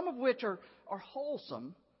 some of which are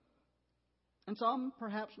wholesome and some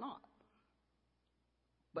perhaps not.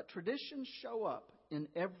 But traditions show up in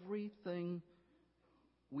everything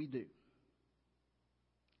we do.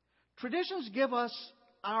 Traditions give us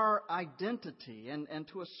our identity, and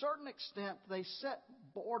to a certain extent, they set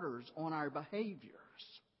borders on our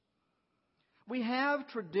behaviors. We have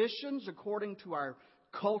traditions according to our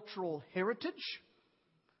cultural heritage.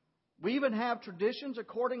 We even have traditions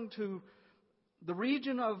according to the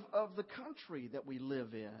region of the country that we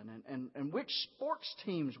live in, and which sports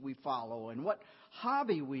teams we follow, and what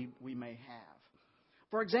hobby we may have.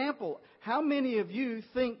 For example, how many of you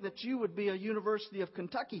think that you would be a University of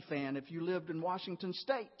Kentucky fan if you lived in Washington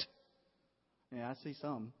State? Yeah, I see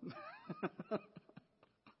some.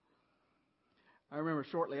 I remember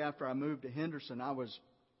shortly after I moved to Henderson, I was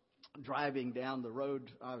driving down the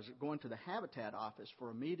road. I was going to the Habitat office for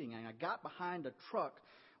a meeting, and I got behind a truck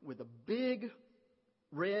with a big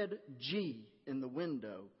red G in the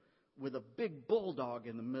window with a big bulldog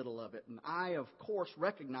in the middle of it. And I, of course,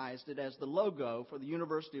 recognized it as the logo for the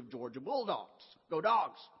University of Georgia Bulldogs. Go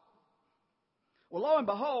Dogs! Well, lo and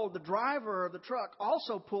behold, the driver of the truck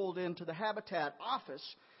also pulled into the Habitat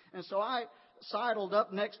office. And so I sidled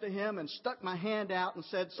up next to him and stuck my hand out and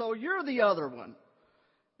said, "So you're the other one?"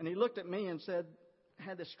 And he looked at me and said,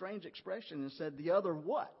 had this strange expression and said, "The other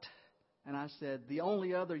what?" And I said, "The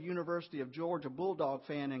only other University of Georgia Bulldog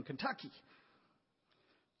fan in Kentucky."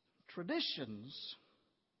 Traditions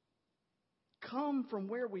come from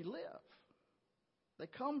where we live. They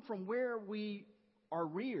come from where we are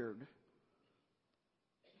reared.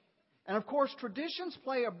 And of course, traditions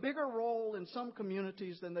play a bigger role in some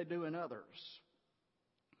communities than they do in others.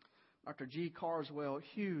 Dr. G. Carswell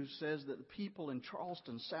Hughes says that the people in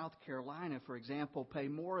Charleston, South Carolina, for example, pay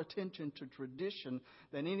more attention to tradition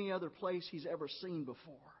than any other place he's ever seen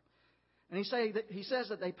before. And he says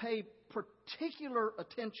that they pay particular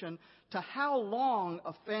attention to how long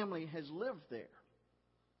a family has lived there.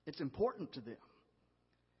 It's important to them.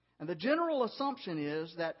 And the general assumption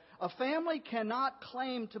is that a family cannot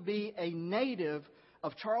claim to be a native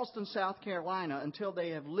of Charleston, South Carolina until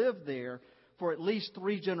they have lived there for at least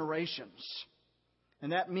 3 generations.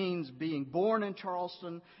 And that means being born in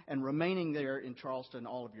Charleston and remaining there in Charleston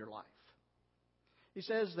all of your life. He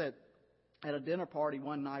says that at a dinner party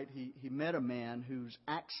one night, he met a man whose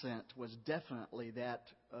accent was definitely that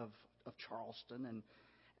of Charleston.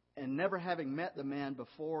 And never having met the man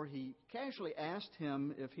before, he casually asked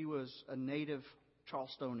him if he was a native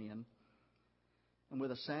Charlestonian. And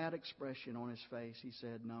with a sad expression on his face, he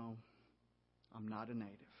said, "No, I'm not a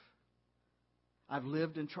native. I've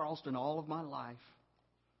lived in Charleston all of my life.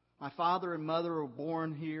 My father and mother were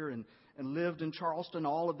born here and lived in Charleston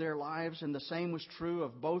all of their lives, and the same was true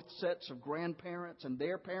of both sets of grandparents and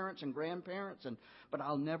their parents and grandparents, but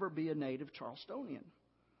I'll never be a native Charlestonian."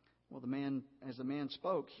 Well, as the man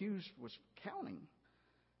spoke, Hughes was counting,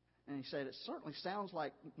 and he said, "It certainly sounds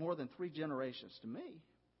like more than 3 generations to me."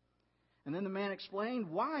 And then the man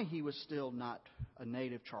explained why he was still not a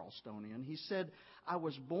native Charlestonian. He said, "I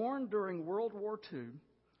was born during World War II,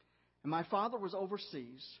 and my father was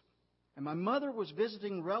overseas, and my mother was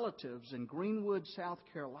visiting relatives in Greenwood, South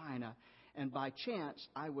Carolina, and by chance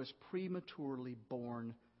I was prematurely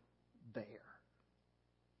born there."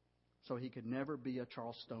 So he could never be a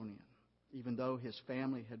Charlestonian, even though his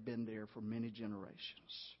family had been there for many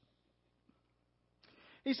generations.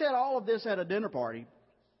 He said all of this at a dinner party,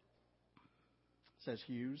 says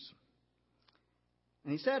Hughes.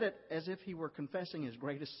 And he said it as if he were confessing his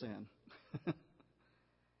greatest sin.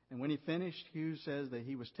 And when he finished, Hughes says that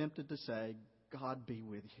he was tempted to say, "God be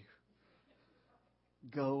with you.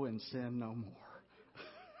 Go and sin no more."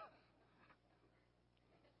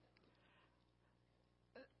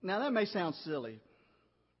 Now, that may sound silly,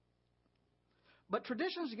 but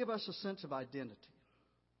traditions give us a sense of identity.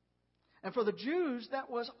 And for the Jews,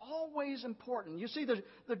 that was always important. You see,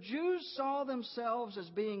 the Jews saw themselves as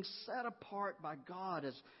being set apart by God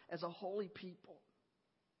as a holy people.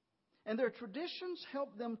 And their traditions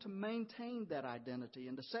helped them to maintain that identity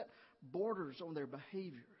and to set borders on their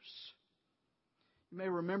behaviors. You may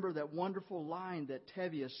remember that wonderful line that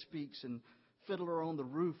Tevye speaks in Fiddler on the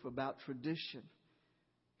Roof about tradition.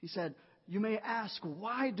 He said, "You may ask,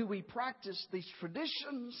 why do we practice these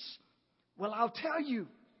traditions? Well, I'll tell you.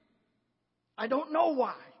 I don't know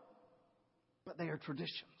why, but they are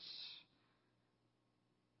traditions."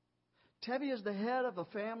 Tevye is the head of a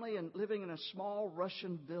family and living in a small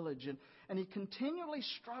Russian village, and he continually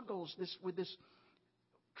struggles with this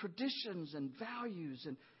traditions and values.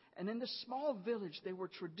 And in this small village, there were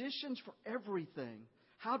traditions for everything: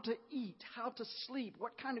 how to eat, how to sleep,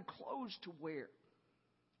 what kind of clothes to wear.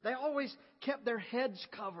 They always kept their heads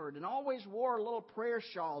covered and always wore a little prayer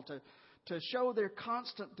shawl to show their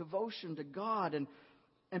constant devotion to God. And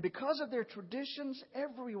because of their traditions,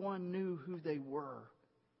 everyone knew who they were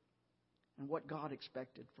and what God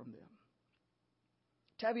expected from them.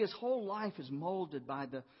 Tevye's whole life is molded by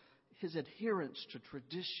his adherence to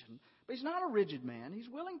tradition. But he's not a rigid man. He's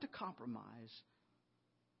willing to compromise.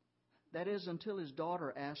 That is, until his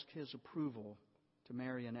daughter asked his approval to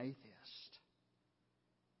marry an atheist.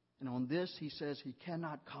 And on this, he says he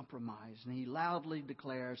cannot compromise. And he loudly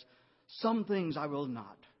declares, "Some things I will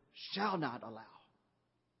not, shall not allow.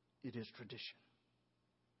 It is tradition."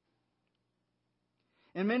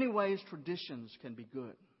 In many ways, traditions can be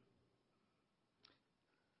good.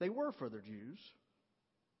 They were for the Jews.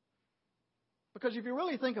 Because if you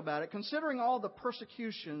really think about it, considering all the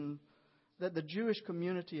persecution that the Jewish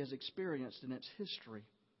community has experienced in its history,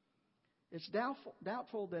 it's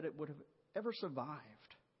doubtful that it would have ever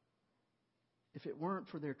survived if it weren't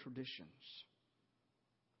for their traditions.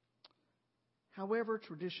 However,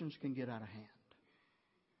 traditions can get out of hand.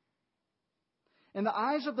 In the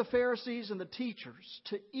eyes of the Pharisees and the teachers,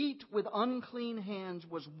 to eat with unclean hands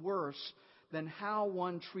was worse than how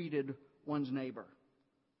one treated one's neighbor.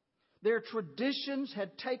 Their traditions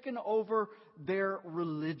had taken over their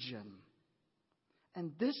religion.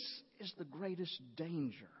 And this is the greatest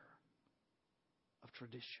danger of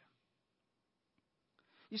tradition.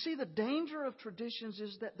 You see, the danger of traditions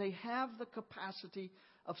is that they have the capacity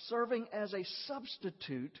of serving as a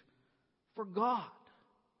substitute for God.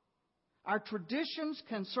 Our traditions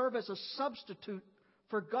can serve as a substitute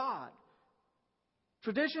for God.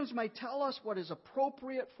 Traditions may tell us what is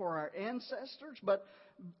appropriate for our ancestors, but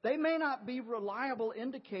they may not be reliable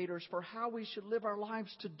indicators for how we should live our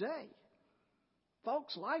lives today.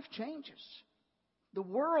 Folks, life changes. The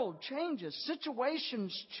world changes.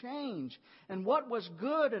 Situations change. And what was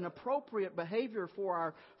good and appropriate behavior for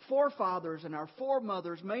our forefathers and our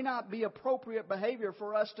foremothers may not be appropriate behavior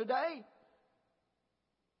for us today.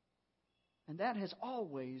 And that has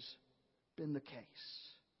always been the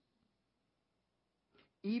case.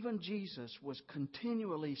 Even Jesus was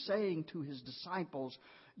continually saying to His disciples,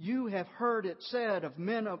 "You have heard it said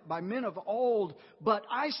by men of old, but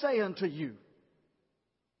I say unto you."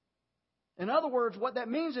 In other words, what that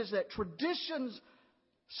means is that tradition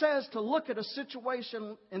says to look at a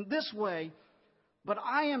situation in this way, but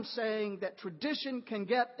I am saying that tradition can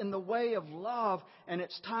get in the way of love, and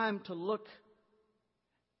it's time to look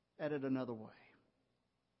at it another way.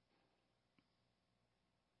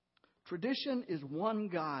 Tradition is one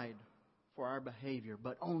guide for our behavior,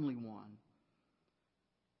 but only one.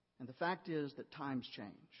 And the fact is that times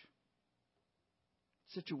change.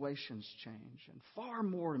 Situations change. And far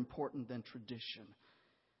more important than tradition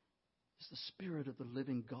is the Spirit of the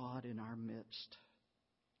living God in our midst,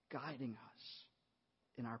 guiding us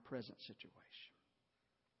in our present situation.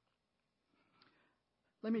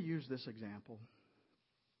 Let me use this example.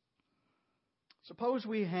 Suppose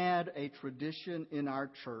we had a tradition in our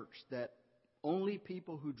church that only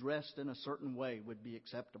people who dressed in a certain way would be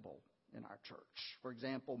acceptable in our church. For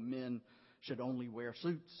example, men should only wear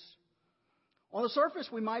suits. On the surface,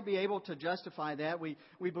 we might be able to justify that. We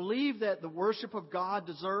believe that the worship of God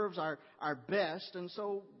deserves our best, and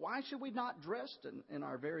so why should we not dress in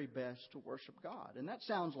our very best to worship God? And that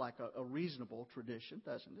sounds like a reasonable tradition,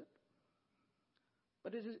 doesn't it?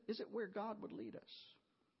 But is it where God would lead us?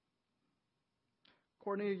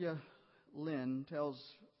 Cornelia Lynn tells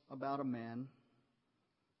about a man,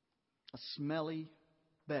 a smelly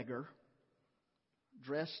beggar,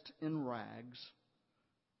 dressed in rags,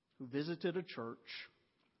 who visited a church,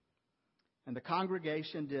 and the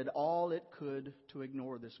congregation did all it could to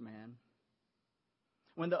ignore this man.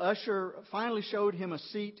 When the usher finally showed him a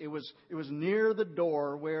seat, it was near the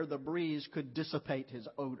door where the breeze could dissipate his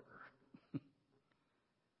odor.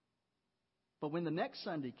 But when the next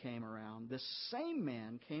Sunday came around, this same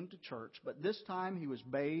man came to church, but this time he was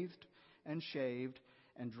bathed and shaved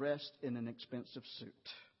and dressed in an expensive suit.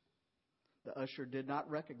 The usher did not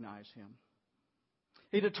recognize him.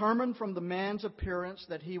 He determined from the man's appearance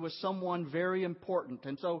that he was someone very important,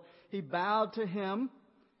 and so he bowed to him.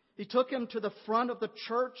 He took him to the front of the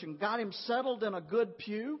church and got him settled in a good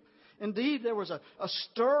pew. Indeed, there was a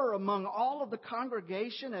stir among all of the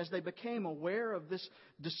congregation as they became aware of this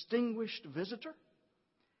distinguished visitor.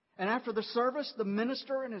 And after the service, the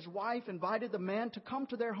minister and his wife invited the man to come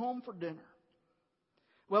to their home for dinner.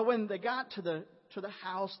 Well, when they got to the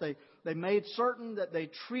house, they made certain that they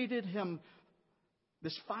treated him,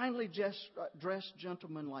 this finely dressed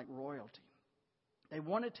gentleman, like royalty. They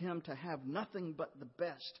wanted him to have nothing but the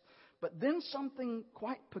best. But then something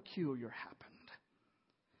quite peculiar happened.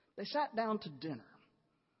 They sat down to dinner.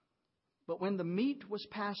 But when the meat was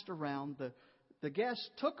passed around, the guest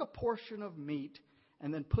took a portion of meat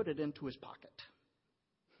and then put it into his pocket.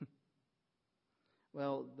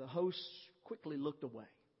 Well, the hosts quickly looked away.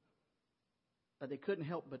 But they couldn't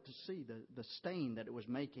help but to see the stain that it was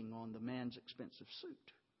making on the man's expensive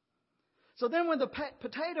suit. So then when the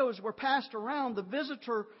potatoes were passed around, the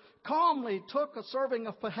visitor calmly took a serving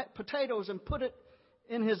of potatoes and put it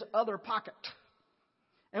in his other pocket.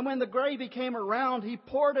 And when the gravy came around, he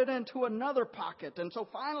poured it into another pocket. And so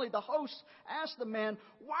finally the host asked the man,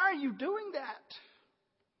 "Why are you doing that?"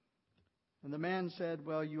 And the man said,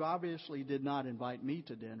 "Well, you obviously did not invite me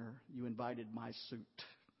to dinner. You invited my suit.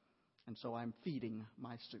 And so I'm feeding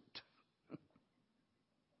my suit."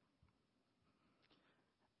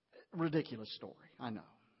 Ridiculous story, I know.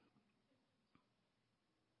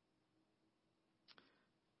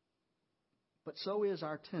 But so is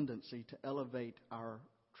our tendency to elevate our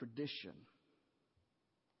tradition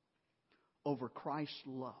over Christ's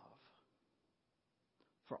love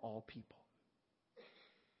for all people.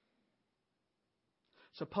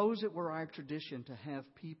 Suppose it were our tradition to have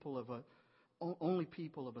only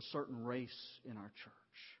people of a certain race in our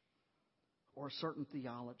church, or a certain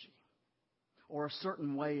theology, or a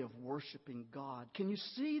certain way of worshiping God. Can you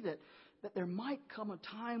see that there might come a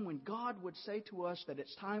time when God would say to us that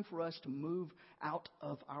it's time for us to move out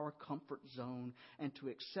of our comfort zone and to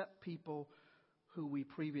accept people who we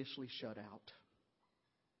previously shut out?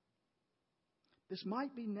 This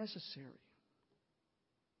might be necessary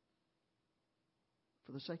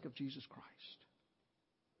for the sake of Jesus Christ.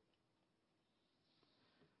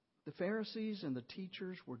 The Pharisees and the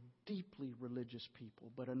teachers were deeply religious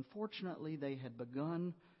people, but unfortunately they had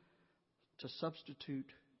begun to substitute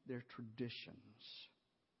their traditions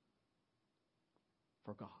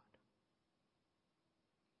for God.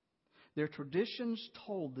 Their traditions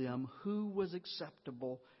told them who was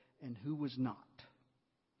acceptable and who was not.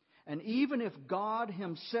 And even if God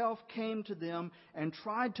Himself came to them and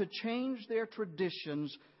tried to change their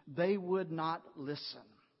traditions, they would not listen.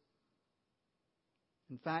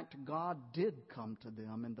 In fact, God did come to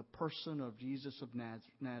them in the person of Jesus of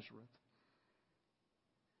Nazareth,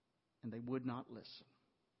 and they would not listen.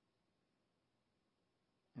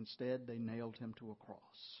 Instead, they nailed Him to a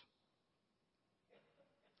cross.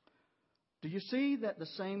 Do you see that the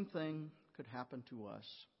same thing could happen to us?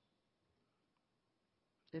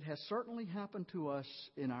 It has certainly happened to us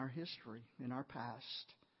in our history, in our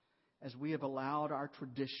past, as we have allowed our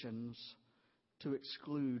traditions to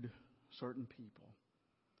exclude certain people.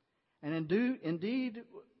 And indeed,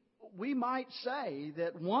 we might say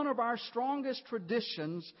that one of our strongest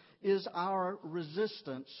traditions is our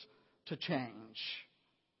resistance to change.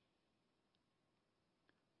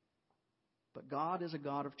 But God is a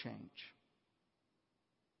God of change.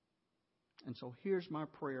 And so here's my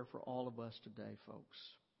prayer for all of us today, folks.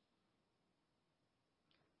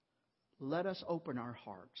 Let us open our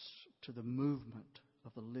hearts to the movement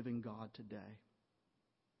of the living God today.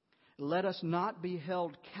 Let us not be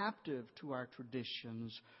held captive to our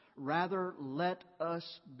traditions. Rather, let us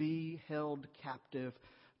be held captive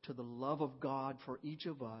to the love of God for each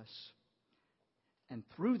of us. And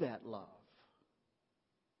through that love,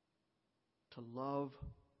 to love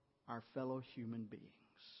our fellow human beings.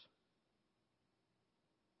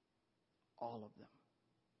 All of them.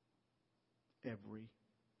 Every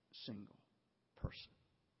single person.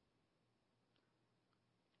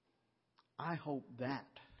 I hope that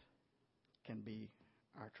can be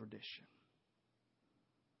our tradition.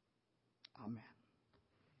 Amen.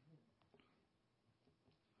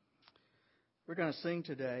 We're going to sing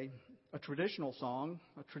today a traditional song,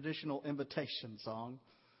 a traditional invitation song,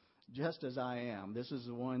 Just As I Am. This is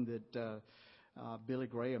the one that Billy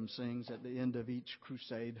Graham sings at the end of each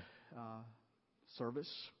crusade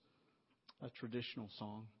service, a traditional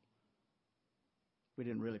song. We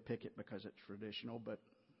didn't really pick it because it's traditional, but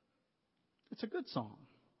it's a good song.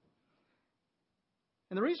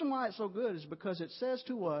 And the reason why it's so good is because it says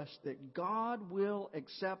to us that God will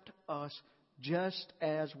accept us just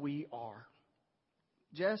as we are.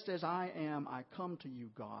 Just as I am, I come to you,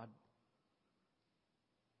 God.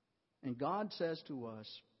 And God says to us,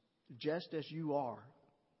 just as you are,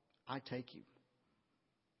 I take you.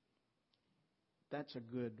 That's a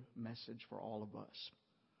good message for all of us.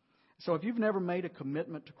 So if you've never made a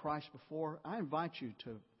commitment to Christ before, I invite you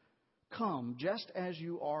to come just as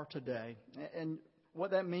you are today. And what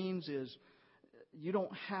that means is you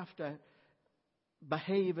don't have to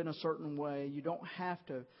behave in a certain way. You don't have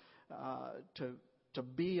to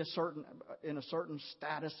be in a certain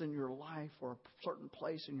status in your life or a certain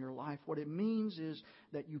place in your life. What it means is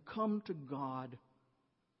that you come to God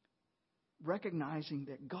recognizing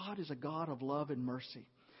that God is a God of love and mercy,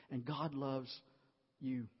 and God loves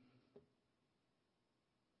you.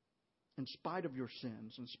 In spite of your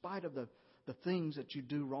sins, in spite of the things that you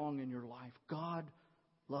do wrong in your life, God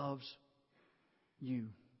loves you.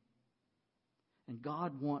 And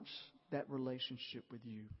God wants that relationship with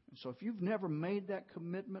you. And so if you've never made that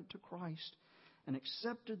commitment to Christ and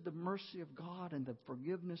accepted the mercy of God and the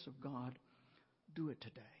forgiveness of God, do it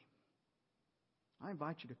today. I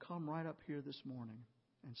invite you to come right up here this morning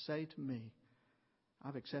and say to me,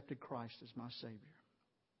 I've accepted Christ as my Savior.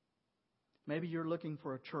 Maybe you're looking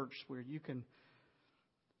for a church where you can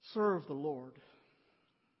serve the Lord.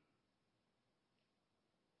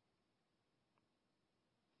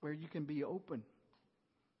 Where you can be open.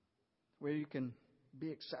 Where you can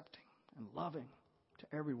be accepting and loving to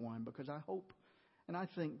everyone. Because I hope and I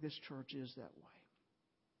think this church is that way.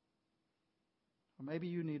 Or maybe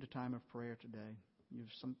you need a time of prayer today. You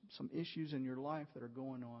have some issues in your life that are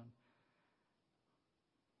going on.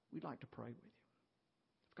 We'd like to pray with you.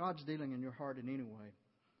 If God's dealing in your heart in any way,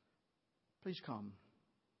 please come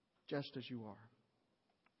just as you are.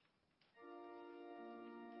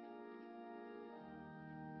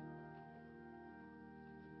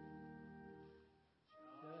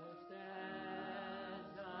 Just as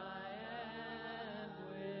I am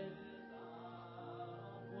without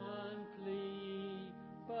one plea,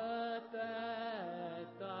 but that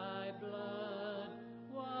thy blood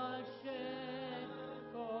was shed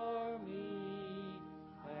for me,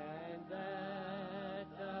 and that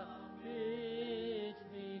thou bidst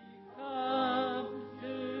me come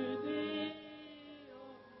to thee, O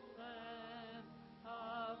Lamb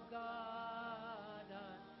of God, I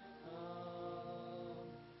come,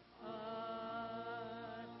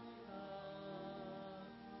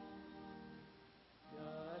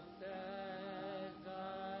 just as I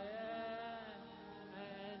am,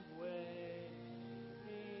 and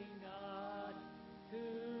waiting not to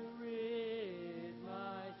rid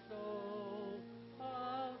my soul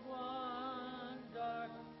of one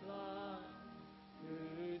dark flaw, to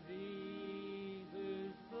thee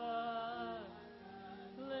whose blood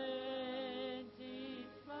cleanses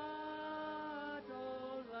my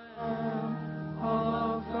soul, Lamb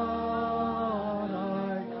of God, I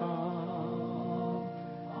come,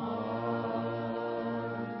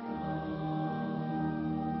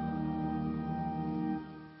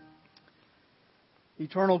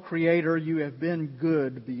 Eternal Creator, you have been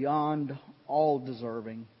good beyond all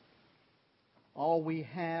deserving. All we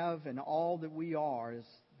have and all that we are is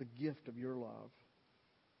the gift of your love.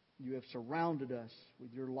 You have surrounded us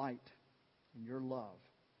with your light and your love,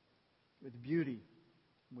 with beauty,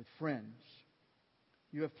 with friends.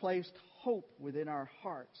 You have placed hope within our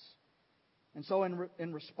hearts. And so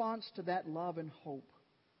in response to that love and hope,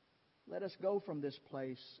 let us go from this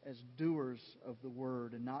place as doers of the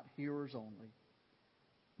word and not hearers only,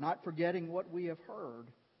 not forgetting what we have heard.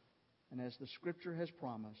 And as the Scripture has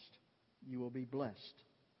promised, you will be blessed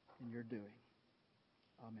in your doing.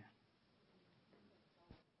 Amen.